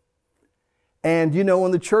criticism. And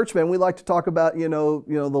in the church, man, we like to talk about,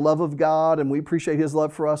 the love of God, and we appreciate His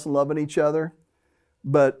love for us and loving each other.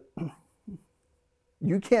 But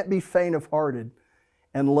you can't be faint of hearted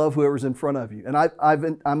and love whoever's in front of you. And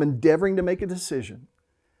I'm endeavoring to make a decision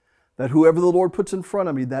that whoever the Lord puts in front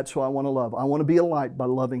of me, that's who I want to love. I want to be a light by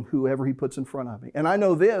loving whoever He puts in front of me. And I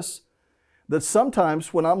know this, that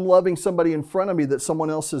sometimes when I'm loving somebody in front of me that someone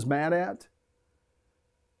else is mad at,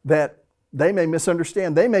 that they may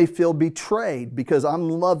misunderstand. They may feel betrayed because I'm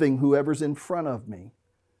loving whoever's in front of me.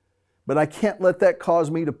 But I can't let that cause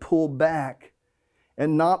me to pull back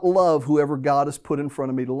and not love whoever God has put in front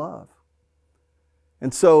of me to love.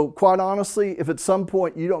 And so, quite honestly, if at some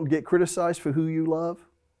point you don't get criticized for who you love,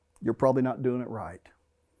 you're probably not doing it right.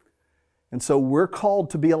 And so we're called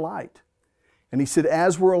to be a light. And He said,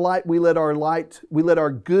 as we're a light, we let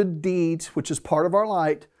our good deeds, which is part of our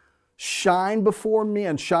light, shine before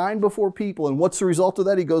men, shine before people. And what's the result of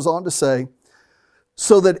that? He goes on to say,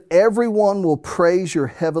 so that everyone will praise your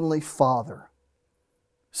heavenly Father.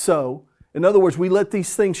 So, in other words, we let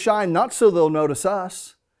these things shine, not so they'll notice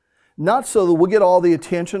us, not so that we'll get all the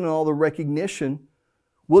attention and all the recognition.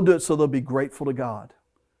 We'll do it so they'll be grateful to God.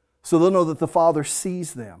 So they'll know that the Father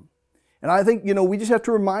sees them. And I think, we just have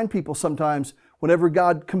to remind people sometimes, whenever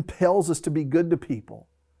God compels us to be good to people,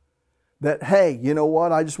 that, hey, you know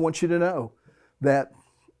what? I just want you to know that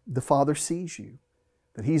the Father sees you,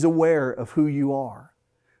 that He's aware of who you are,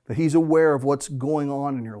 that He's aware of what's going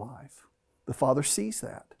on in your life. The Father sees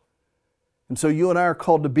that. And so you and I are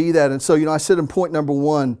called to be that. And so, I said in point number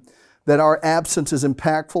 1 that our absence is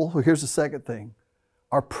impactful. Well, here's the second thing.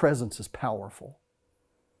 Our presence is powerful.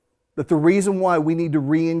 That the reason why we need to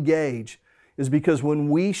re-engage is because when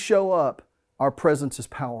we show up, our presence is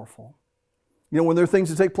powerful. When there are things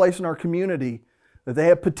that take place in our community that they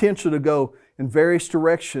have potential to go in various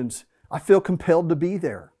directions, I feel compelled to be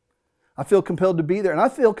there. I feel compelled to be there, and I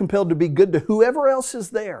feel compelled to be good to whoever else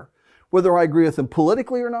is there, whether I agree with them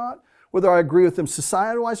politically or not, whether I agree with them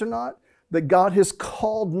society-wise or not, that God has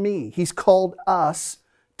called me. He's called us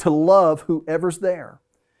to love whoever's there.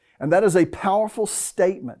 And that is a powerful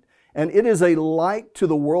statement. And it is a light to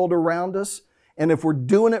the world around us. And if we're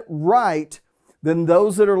doing it right, then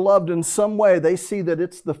those that are loved in some way, they see that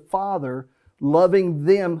it's the Father loving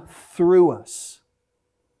them through us.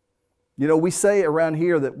 We say around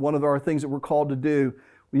here that one of our things that we're called to do,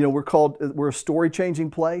 we're a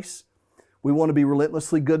story-changing place. We want to be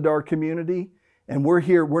relentlessly good to our community. And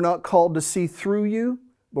we're not called to see through you,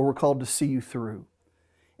 but we're called to see you through.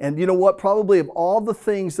 And you know what? Probably of all the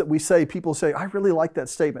things that we say, people say, I really like that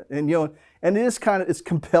statement. And and it is it's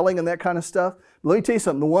compelling and that kind of stuff. But let me tell you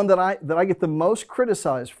something. The one that I get the most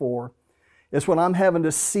criticized for is when I'm having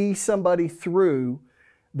to see somebody through,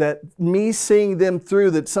 that me seeing them through,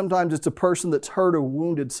 that sometimes it's a person that's hurt or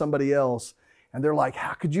wounded somebody else. And they're like,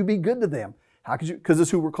 how could you be good to them? How could you? Because it's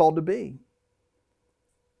who we're called to be.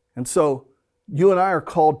 And so you and I are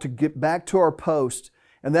called to get back to our post.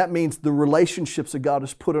 And that means the relationships that God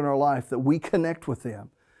has put in our life, that we connect with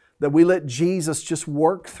them, that we let Jesus just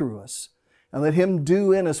work through us and let Him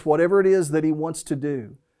do in us whatever it is that He wants to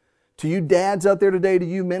do. To you dads out there today, to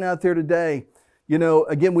you men out there today,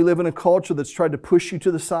 again, we live in a culture that's tried to push you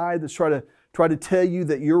to the side, that's tried to tell you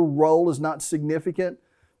that your role is not significant.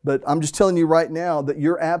 But I'm just telling you right now that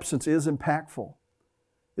your absence is impactful.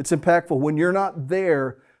 It's impactful. When you're not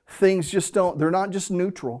there, things they're not just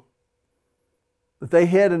neutral, that they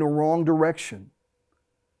head in a wrong direction.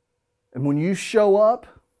 And when you show up,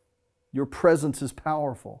 your presence is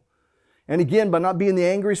powerful. And again, by not being the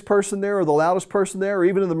angriest person there or the loudest person there or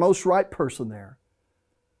even the most right person there,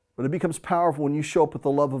 but it becomes powerful when you show up with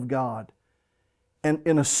the love of God and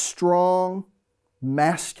in a strong,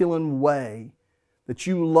 masculine way, that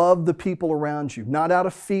you love the people around you, not out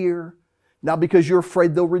of fear, not because you're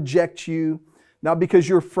afraid they'll reject you, not because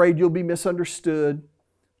you're afraid you'll be misunderstood,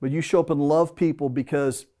 but you show up and love people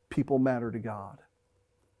because people matter to God.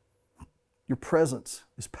 Your presence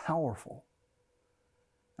is powerful.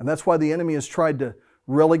 And that's why the enemy has tried to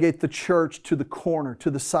relegate the church to the corner, to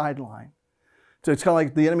the sideline. So it's kind of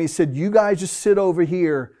like the enemy said, you guys just sit over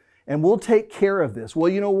here and we'll take care of this. Well,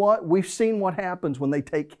 you know what? We've seen what happens when they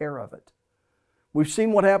take care of it. We've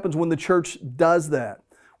seen what happens when the church does that,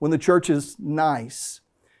 when the church is nice.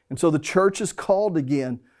 And so the church is called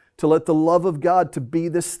again to let the love of God to be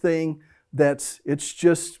this thing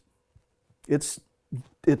it's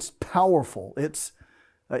it's powerful. It's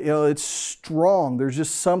it's strong. There's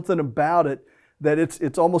just something about it that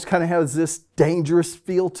it's almost kind of has this dangerous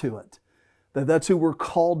feel to it. That's who we're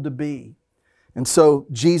called to be. And so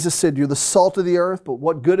Jesus said, you're the salt of the earth, but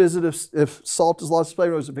what good is it if salt has lost its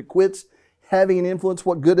flavor? If it quits having an influence,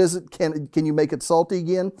 what good is it? Can you make it salty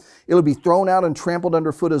again? It'll be thrown out and trampled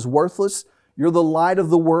underfoot as worthless. You're the light of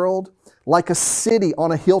the world, like a city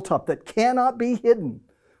on a hilltop that cannot be hidden.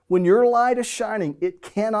 When your light is shining, it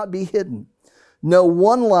cannot be hidden. No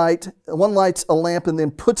one lights a lamp and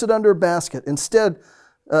then puts it under a basket.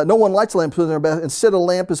 No one lights a lamp and puts it under a basket. Instead, a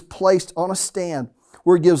lamp is placed on a stand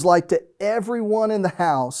where it gives light to everyone in the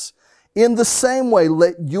house. In the same way,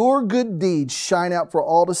 let your good deeds shine out for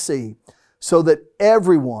all to see, so that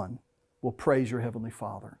everyone will praise your Heavenly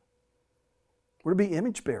Father. We're to be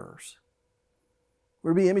image bearers.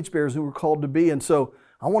 We're to be image bearers who we're called to be. And so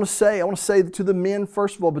I want to say to the men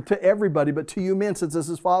first of all, but to everybody, but to you men, since this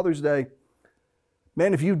is Father's Day,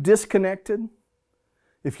 man, if you've disconnected,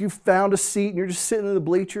 if you've found a seat and you're just sitting in the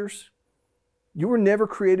bleachers, you were never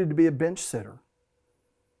created to be a bench sitter.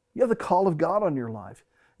 You have the call of God on your life.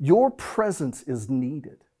 Your presence is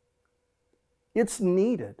needed. It's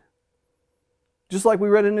needed. Just like we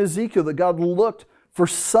read in Ezekiel that God looked for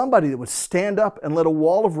somebody that would stand up and let a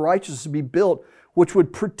wall of righteousness be built, which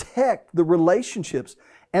would protect the relationships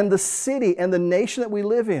and the city and the nation that we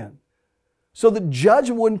live in, so that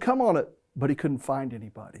judgment wouldn't come on it, but He couldn't find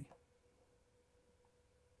anybody.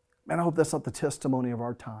 Man, I hope that's not the testimony of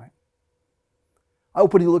our time. I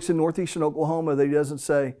hope when He looks in northeastern Oklahoma that He doesn't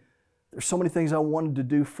say, there's so many things I wanted to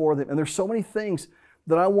do for them, and there's so many things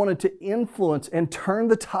that I wanted to influence and turn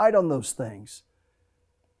the tide on those things,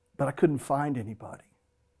 but I couldn't find anybody.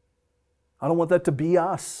 I don't want that to be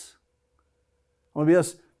us. I want to be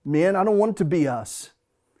us. Men, I don't want it to be us.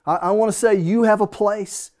 I want to say you have a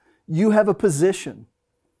place. You have a position.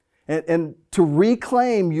 And to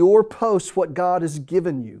reclaim your post, what God has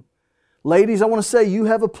given you. Ladies, I want to say you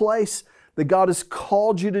have a place that God has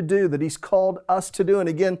called you to do, that He's called us to do. And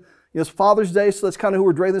again, it's Father's Day, so that's kind of who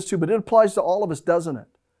we're driving this to, but it applies to all of us, doesn't it?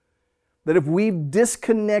 That if we've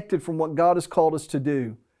disconnected from what God has called us to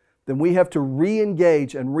do, then we have to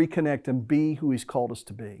re-engage and reconnect and be who He's called us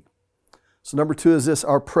to be. So number 2 is this,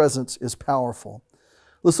 our presence is powerful.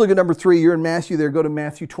 Let's look at number 3. You're in Matthew there. Go to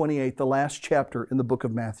Matthew 28, the last chapter in the book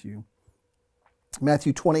of Matthew.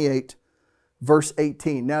 Matthew 28, verse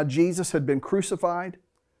 18. Now Jesus had been crucified.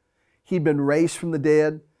 He'd been raised from the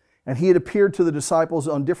dead. And He had appeared to the disciples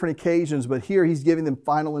on different occasions, but here He's giving them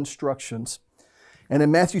final instructions. And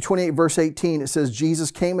in Matthew 28, verse 18, it says,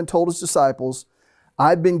 Jesus came and told His disciples,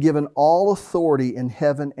 I've been given all authority in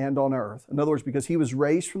heaven and on earth. In other words, because He was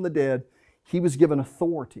raised from the dead, He was given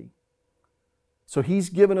authority. So He's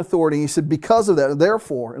given authority. He said, because of that,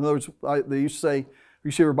 therefore, in other words, they used to say,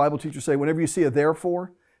 you see our Bible teachers say, whenever you see a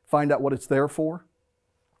therefore, find out what it's there for.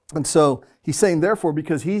 And so He's saying therefore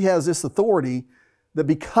because He has this authority, that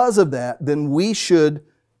because of that, then we should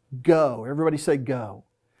go. Everybody say go.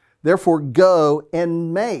 Therefore go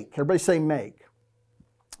and make. Everybody say make.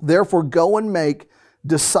 Therefore go and make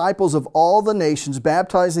disciples of all the nations,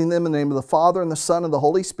 baptizing them in the name of the Father and the Son and the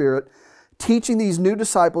Holy Spirit, teaching these new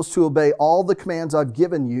disciples to obey all the commands I've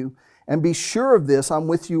given you, and be sure of this, I'm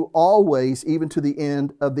with you always, even to the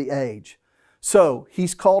end of the age. So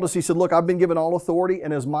He's called us. He said, look, I've been given all authority,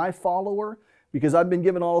 and as my follower, because I've been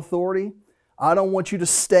given all authority, I don't want you to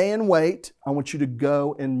stay and wait. I want you to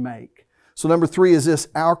go and make. So number 3 is this,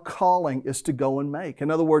 our calling is to go and make.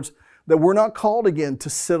 In other words, that we're not called again to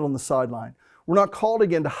sit on the sideline. We're not called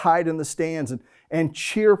again to hide in the stands and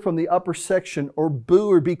cheer from the upper section or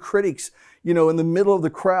boo or be critics, in the middle of the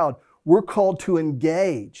crowd. We're called to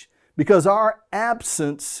engage because our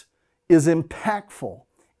absence is impactful.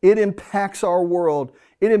 It impacts our world.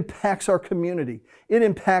 It impacts our community. It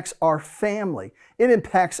impacts our family. It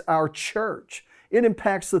impacts our church. It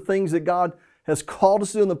impacts the things that God has called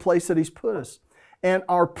us to do in the place that He's put us. And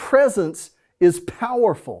our presence is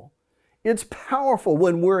powerful. It's powerful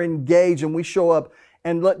when we're engaged and we show up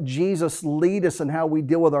and let Jesus lead us in how we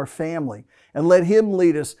deal with our family. And let Him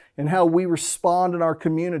lead us in how we respond in our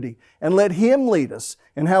community. And let Him lead us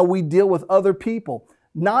in how we deal with other people.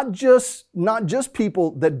 Not just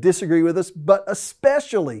people that disagree with us, but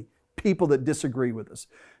especially people that disagree with us.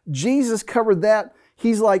 Jesus covered that.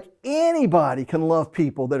 He's like, anybody can love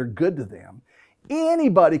people that are good to them.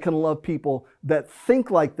 Anybody can love people that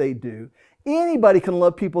think like they do. Anybody can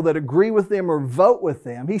love people that agree with them or vote with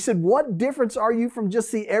them. He said, what difference are you from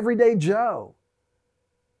just the everyday Joe?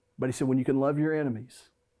 But He said, when you can love your enemies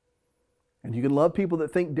and you can love people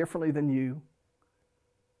that think differently than you,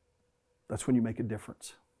 that's when you make a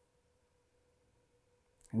difference.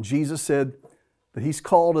 And Jesus said that He's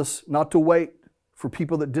called us not to wait for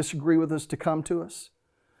people that disagree with us to come to us,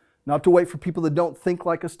 not to wait for people that don't think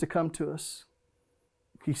like us to come to us.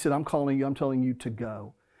 He said, I'm telling you to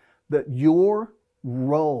go. That your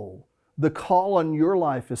role, the call on your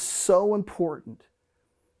life is so important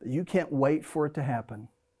that you can't wait for it to happen.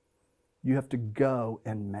 You have to go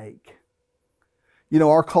and make. You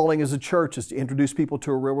know, our calling as a church is to introduce people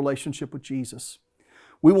to a real relationship with Jesus.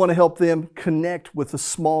 We want to help them connect with a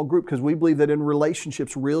small group because we believe that in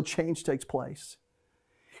relationships, real change takes place.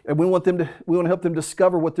 And we want to help them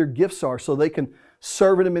discover what their gifts are so they can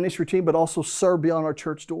serve in a ministry team, but also serve beyond our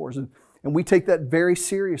church doors. And we take that very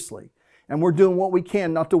seriously. And we're doing what we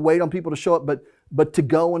can, not to wait on people to show up, but to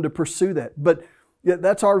go and to pursue that. But yeah,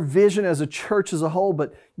 that's our vision as a church as a whole.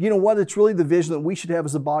 But you know what? It's really the vision that we should have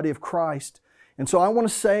as a body of Christ. And so I want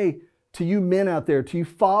to say to you men out there, to you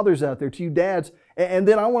fathers out there, to you dads, and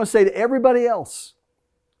then I want to say to everybody else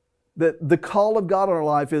that the call of God on our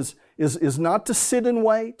life is not to sit and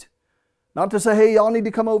wait, not to say, hey, y'all need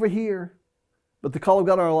to come over here. But the call of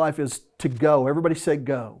God on our life is to go. Everybody say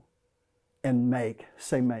go and make.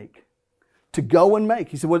 Say make. To go and make.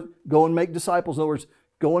 He said, what? Go and make disciples. In other words,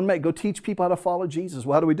 go and make. Go teach people how to follow Jesus.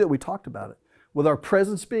 Well, how do we do it? We talked about it. With our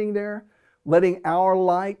presence being there, letting our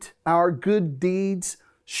light, our good deeds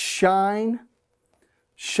shine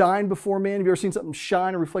before men. Have you ever seen something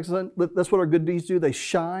shine and reflect the sun? That's what our good deeds do. They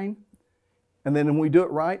shine. And then when we do it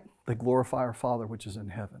right, they glorify our Father which is in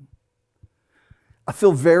heaven. I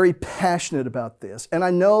feel very passionate about this. And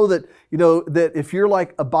I know that, that if you're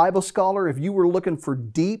like a Bible scholar, if you were looking for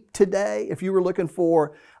deep today, if you were looking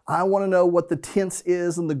for, I want to know what the tense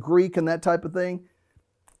is in the Greek and that type of thing,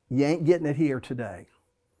 you ain't getting it here today.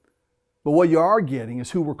 But what you are getting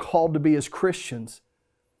is who we're called to be as Christians.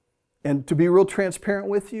 And to be real transparent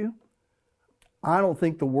with you, I don't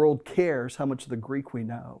think the world cares how much of the Greek we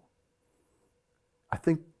know. I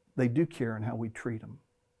think they do care in how we treat them.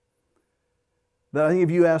 That I think if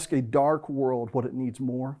you ask a dark world what it needs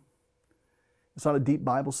more, it's not a deep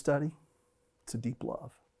Bible study, it's a deep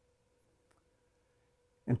love.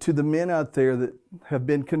 And to the men out there that have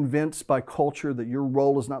been convinced by culture that your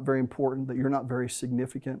role is not very important, that you're not very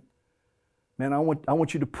significant, man, I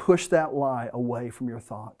want you to push that lie away from your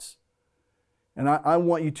thoughts. And I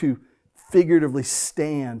want you to figuratively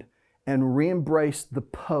stand and re-embrace the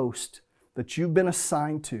post that you've been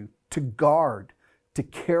assigned to guard, to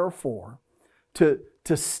care for, to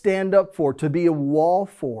stand up for, to be a wall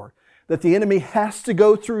for. That the enemy has to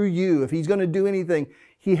go through you. If he's going to do anything,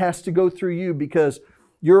 he has to go through you because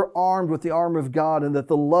you're armed with the armor of God and that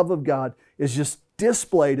the love of God is just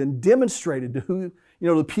displayed and demonstrated to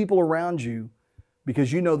the people around you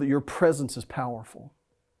because you know that your presence is powerful.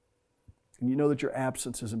 And you know that your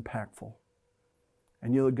absence is impactful.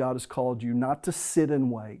 And you know that God has called you not to sit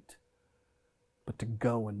and wait, but to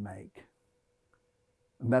go and make.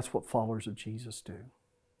 And that's what followers of Jesus do.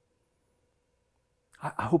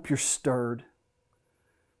 I hope you're stirred.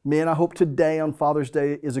 Men, I hope today on Father's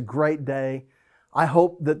Day is a great day. I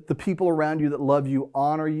hope that the people around you that love you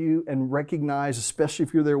honor you and recognize, especially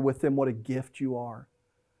if you're there with them, what a gift you are.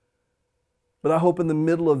 But I hope in the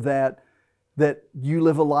middle of that you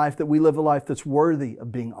live a life, that we live a life that's worthy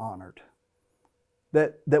of being honored.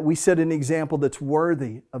 That we set an example that's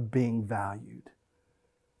worthy of being valued.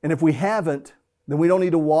 And if we haven't, then we don't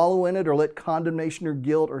need to wallow in it or let condemnation or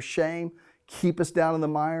guilt or shame keep us down in the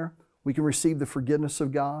mire. We can receive the forgiveness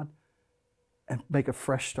of God and make a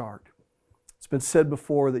fresh start. It's been said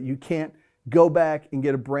before that you can't go back and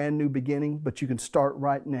get a brand new beginning, but you can start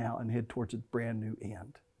right now and head towards a brand new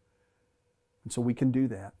end. And so we can do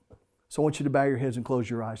that. So I want you to bow your heads and close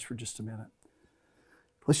your eyes for just a minute.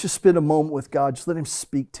 Let's just spend a moment with God. Just let Him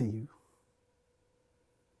speak to you.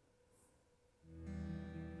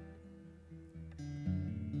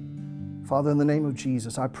 Father, in the name of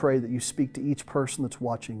Jesus, I pray that you speak to each person that's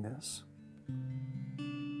watching this.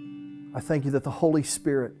 I thank you that the Holy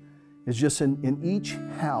Spirit is just in each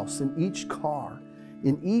house, in each car,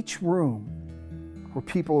 in each room where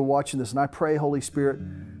people are watching this. And I pray, Holy Spirit,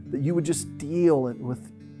 that you would just deal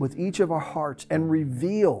with each of our hearts and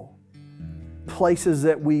reveal places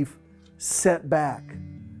that we've set back,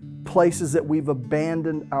 places that we've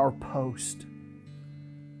abandoned our post,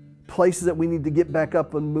 places that we need to get back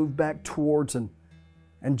up and move back towards, and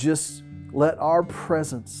just let our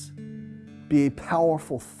presence be a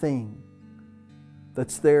powerful thing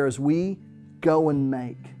that's there as we go and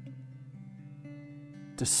make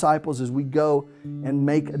disciples, as we go and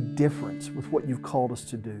make a difference with what you've called us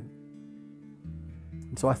to do.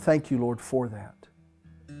 And so I thank you, Lord, for that.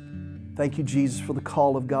 Thank you, Jesus, for the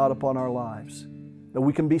call of God upon our lives, that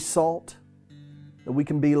we can be salt, that we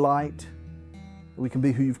can be light, that we can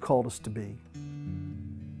be who you've called us to be.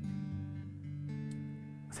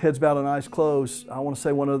 With heads bowed and eyes closed, I want to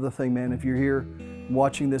say one other thing, man. If you're here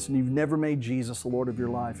watching this and you've never made Jesus the Lord of your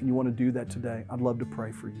life and you want to do that today, I'd love to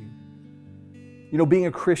pray for you. You know, being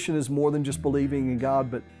a Christian is more than just believing in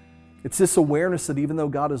God, but it's this awareness that even though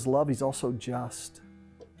God is love, He's also just.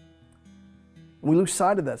 And we lose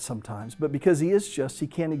sight of that sometimes, but because He is just, He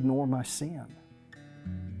can't ignore my sin.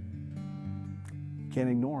 He can't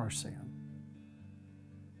ignore our sin.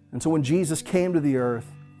 And so when Jesus came to the earth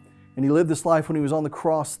and He lived this life when He was on the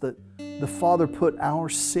cross, that the Father put our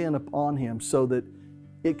sin upon Him so that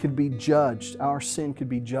it could be judged, our sin could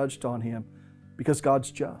be judged on Him because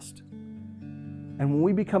God's just. And when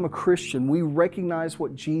we become a Christian, we recognize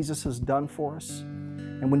what Jesus has done for us.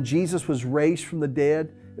 And when Jesus was raised from the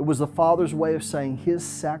dead, it was the Father's way of saying His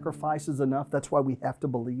sacrifice is enough. That's why we have to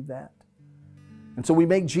believe that. And so we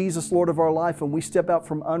make Jesus Lord of our life and we step out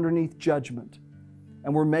from underneath judgment.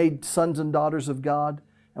 And we're made sons and daughters of God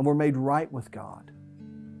and we're made right with God.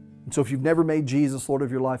 And so if you've never made Jesus Lord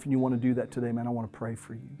of your life and you want to do that today, man, I want to pray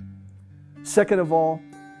for you. Second of all,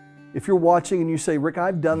 if you're watching and you say, Rick,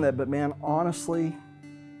 I've done that, but man, honestly,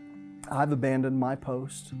 I've abandoned my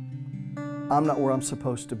post. I'm not where I'm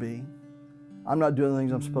supposed to be. I'm not doing the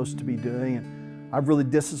things I'm supposed to be doing. And I've really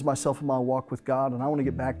distanced myself in my walk with God and I want to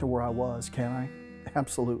get back to where I was. Can I?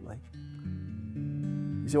 Absolutely.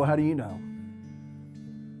 You say, well, how do you know?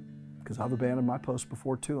 Because I've abandoned my post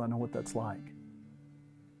before too. I know what that's like.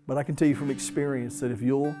 But I can tell you from experience that if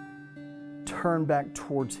you'll turn back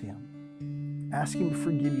towards Him, ask Him to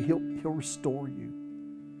forgive you, He'll restore you.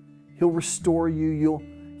 He'll restore you.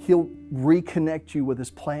 He'll reconnect you with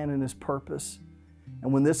His plan and His purpose.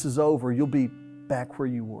 And when this is over, you'll be back where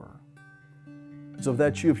you were. So if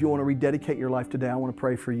that's you, if you want to rededicate your life today, I want to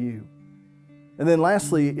pray for you. And then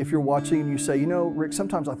lastly, if you're watching and you say, you know, Rick,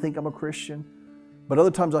 sometimes I think I'm a Christian, but other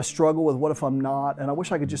times I struggle with what if I'm not, and I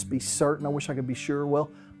wish I could just be certain, I wish I could be sure. Well,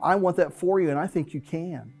 I want that for you, and I think you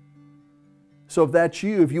can. So if that's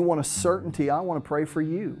you, if you want a certainty, I want to pray for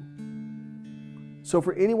you. So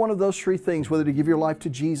for any one of those three things, whether to give your life to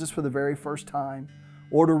Jesus for the very first time,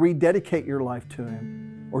 or to rededicate your life to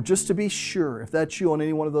Him, or just to be sure, if that's you on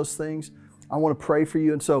any one of those things, I want to pray for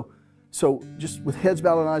you. And so just with heads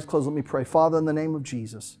bowed and eyes closed, let me pray. Father, in the name of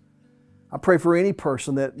Jesus, I pray for any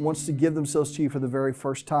person that wants to give themselves to You for the very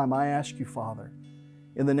first time. I ask You, Father,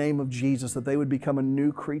 in the name of Jesus, that they would become a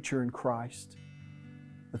new creature in Christ,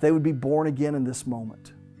 that they would be born again in this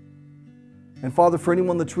moment. And Father, for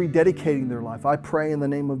anyone that's rededicating their life, I pray in the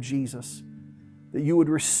name of Jesus that You would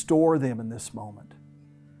restore them in this moment,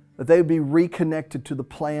 that they would be reconnected to the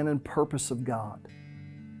plan and purpose of God,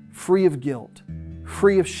 free of guilt,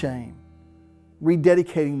 free of shame,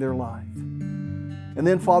 rededicating their life. And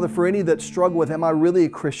then, Father, for any that struggle with, am I really a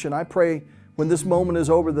Christian? I pray when this moment is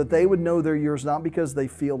over that they would know they're yours not because they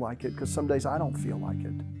feel like it, because some days I don't feel like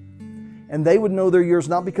it. And they would know they're yours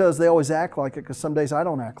not because they always act like it, because some days I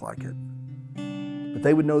don't act like it. But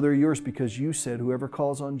they would know they're yours because You said whoever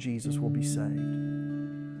calls on Jesus will be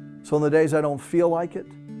saved. So on the days I don't feel like it,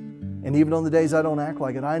 and even on the days I don't act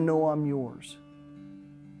like it, I know I'm Yours.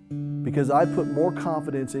 Because I put more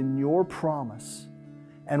confidence in Your promise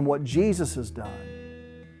and what Jesus has done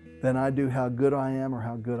than I do how good I am or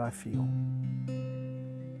how good I feel.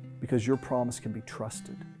 Because Your promise can be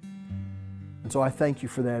trusted. And so I thank You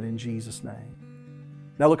for that in Jesus' name.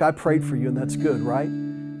 Now look, I prayed for you and that's good, right?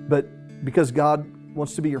 But because God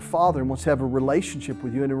wants to be your Father and wants to have a relationship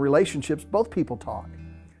with you, and in relationships, both people talk.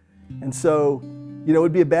 And so, you know,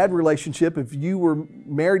 it'd be a bad relationship if you were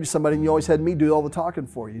married to somebody and you always had me do all the talking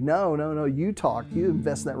for you. No, you talk, you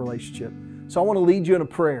invest in that relationship. So I want to lead you in a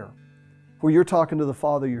prayer where you're talking to the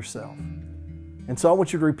Father yourself. And so I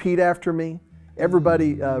want you to repeat after me.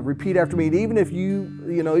 Everybody repeat after me. And even if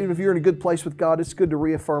even if you're in a good place with God, it's good to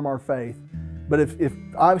reaffirm our faith. But if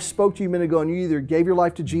I spoke to you a minute ago and you either gave your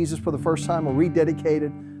life to Jesus for the first time or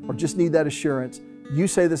rededicated or just need that assurance, you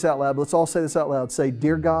say this out loud. Let's all say this out loud. Say,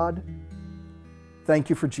 Dear God, thank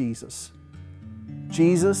You for Jesus.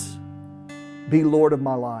 Jesus, be Lord of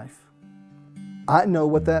my life. I know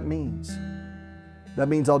what that means. That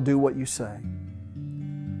means I'll do what You say.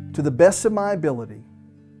 To the best of my ability,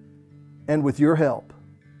 and with Your help,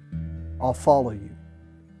 I'll follow You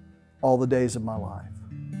all the days of my life.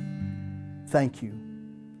 Thank You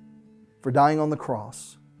for dying on the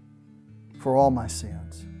cross for all my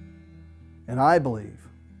sins. And I believe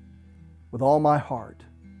with all my heart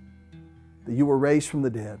that You were raised from the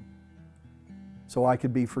dead so I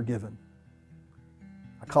could be forgiven.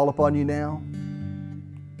 I call upon You now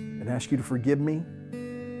and ask You to forgive me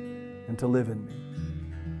and to live in me.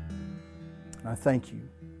 And I thank you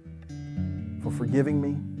for forgiving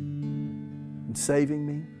me and saving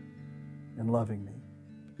me and loving me.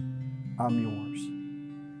 I'm yours.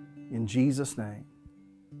 In Jesus' name,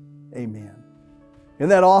 amen. Isn't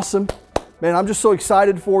that awesome? Man, I'm just so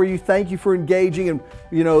excited for you. Thank you for engaging, and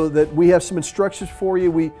that we have some instructions for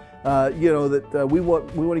you. We want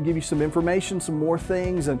to give you some information, some more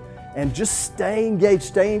things, and just stay engaged,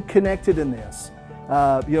 stay connected in this.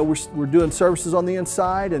 We're doing services on the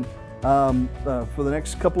inside, and for the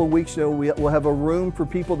next couple of weeks, we'll have a room for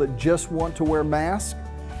people that just want to wear masks,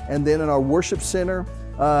 and then in our worship center,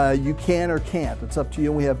 you can or can't. It's up to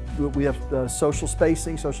you. We have social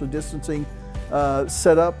spacing, social distancing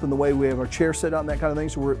set up, and the way we have our chair set out and that kind of thing.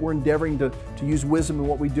 So we're endeavoring to use wisdom in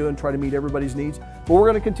what we do and try to meet everybody's needs. But we're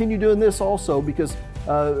going to continue doing this also because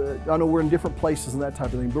I know we're in different places and that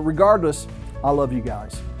type of thing. But regardless, I love you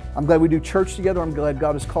guys. I'm glad we do church together. I'm glad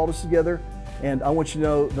God has called us together. And I want you to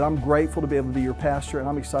know that I'm grateful to be able to be your pastor, and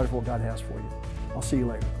I'm excited for what God has for you. I'll see you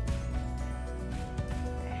later.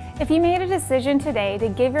 If you made a decision today to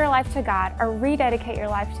give your life to God or rededicate your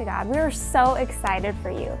life to God, we are so excited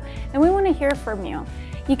for you, and we want to hear from you.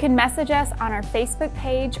 You can message us on our Facebook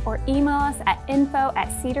page or email us at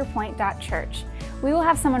info@CedarPoint.Church. We will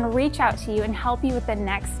have someone reach out to you and help you with the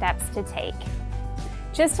next steps to take.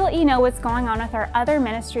 Just to let you know what's going on with our other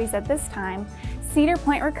ministries at this time, Cedar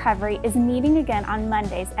Point Recovery is meeting again on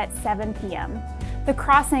Mondays at 7 p.m. The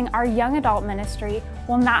Crossing, our young adult ministry,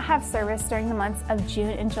 will not have service during the months of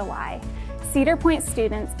June and July. Cedar Point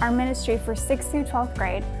students, our ministry for 6th through 12th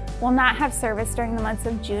grade, will not have service during the months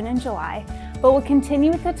of June and July, but will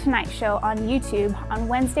continue with the Tonight Show on YouTube on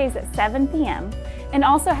Wednesdays at 7 p.m. and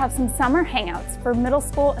also have some summer hangouts for middle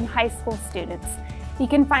school and high school students. You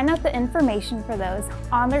can find out the information for those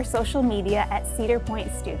on their social media at Cedar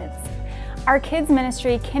Point Students. Our kids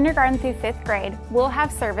ministry, kindergarten through 5th grade, will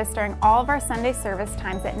have service during all of our Sunday service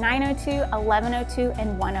times at 9:02, 11:02,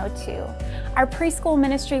 and 1:02. Our preschool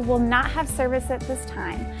ministry will not have service at this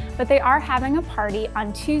time, but they are having a party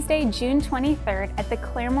on Tuesday, June 23rd at the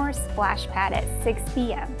Claremore Splash Pad at 6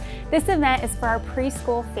 p.m. This event is for our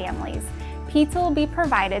preschool families. Pizza will be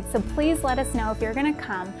provided, so please let us know if you're going to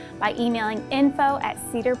come by emailing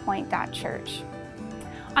info@CedarPoint.Church.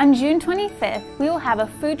 On June 25th, we will have a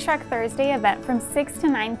Food Truck Thursday event from 6 to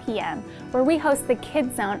 9 p.m. where we host the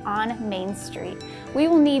Kids Zone on Main Street. We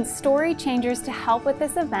will need story changers to help with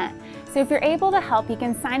this event, so if you're able to help, you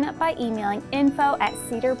can sign up by emailing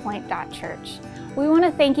info@CedarPoint.Church. We want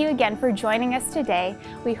to thank you again for joining us today.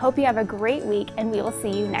 We hope you have a great week, and we will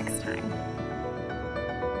see you next time.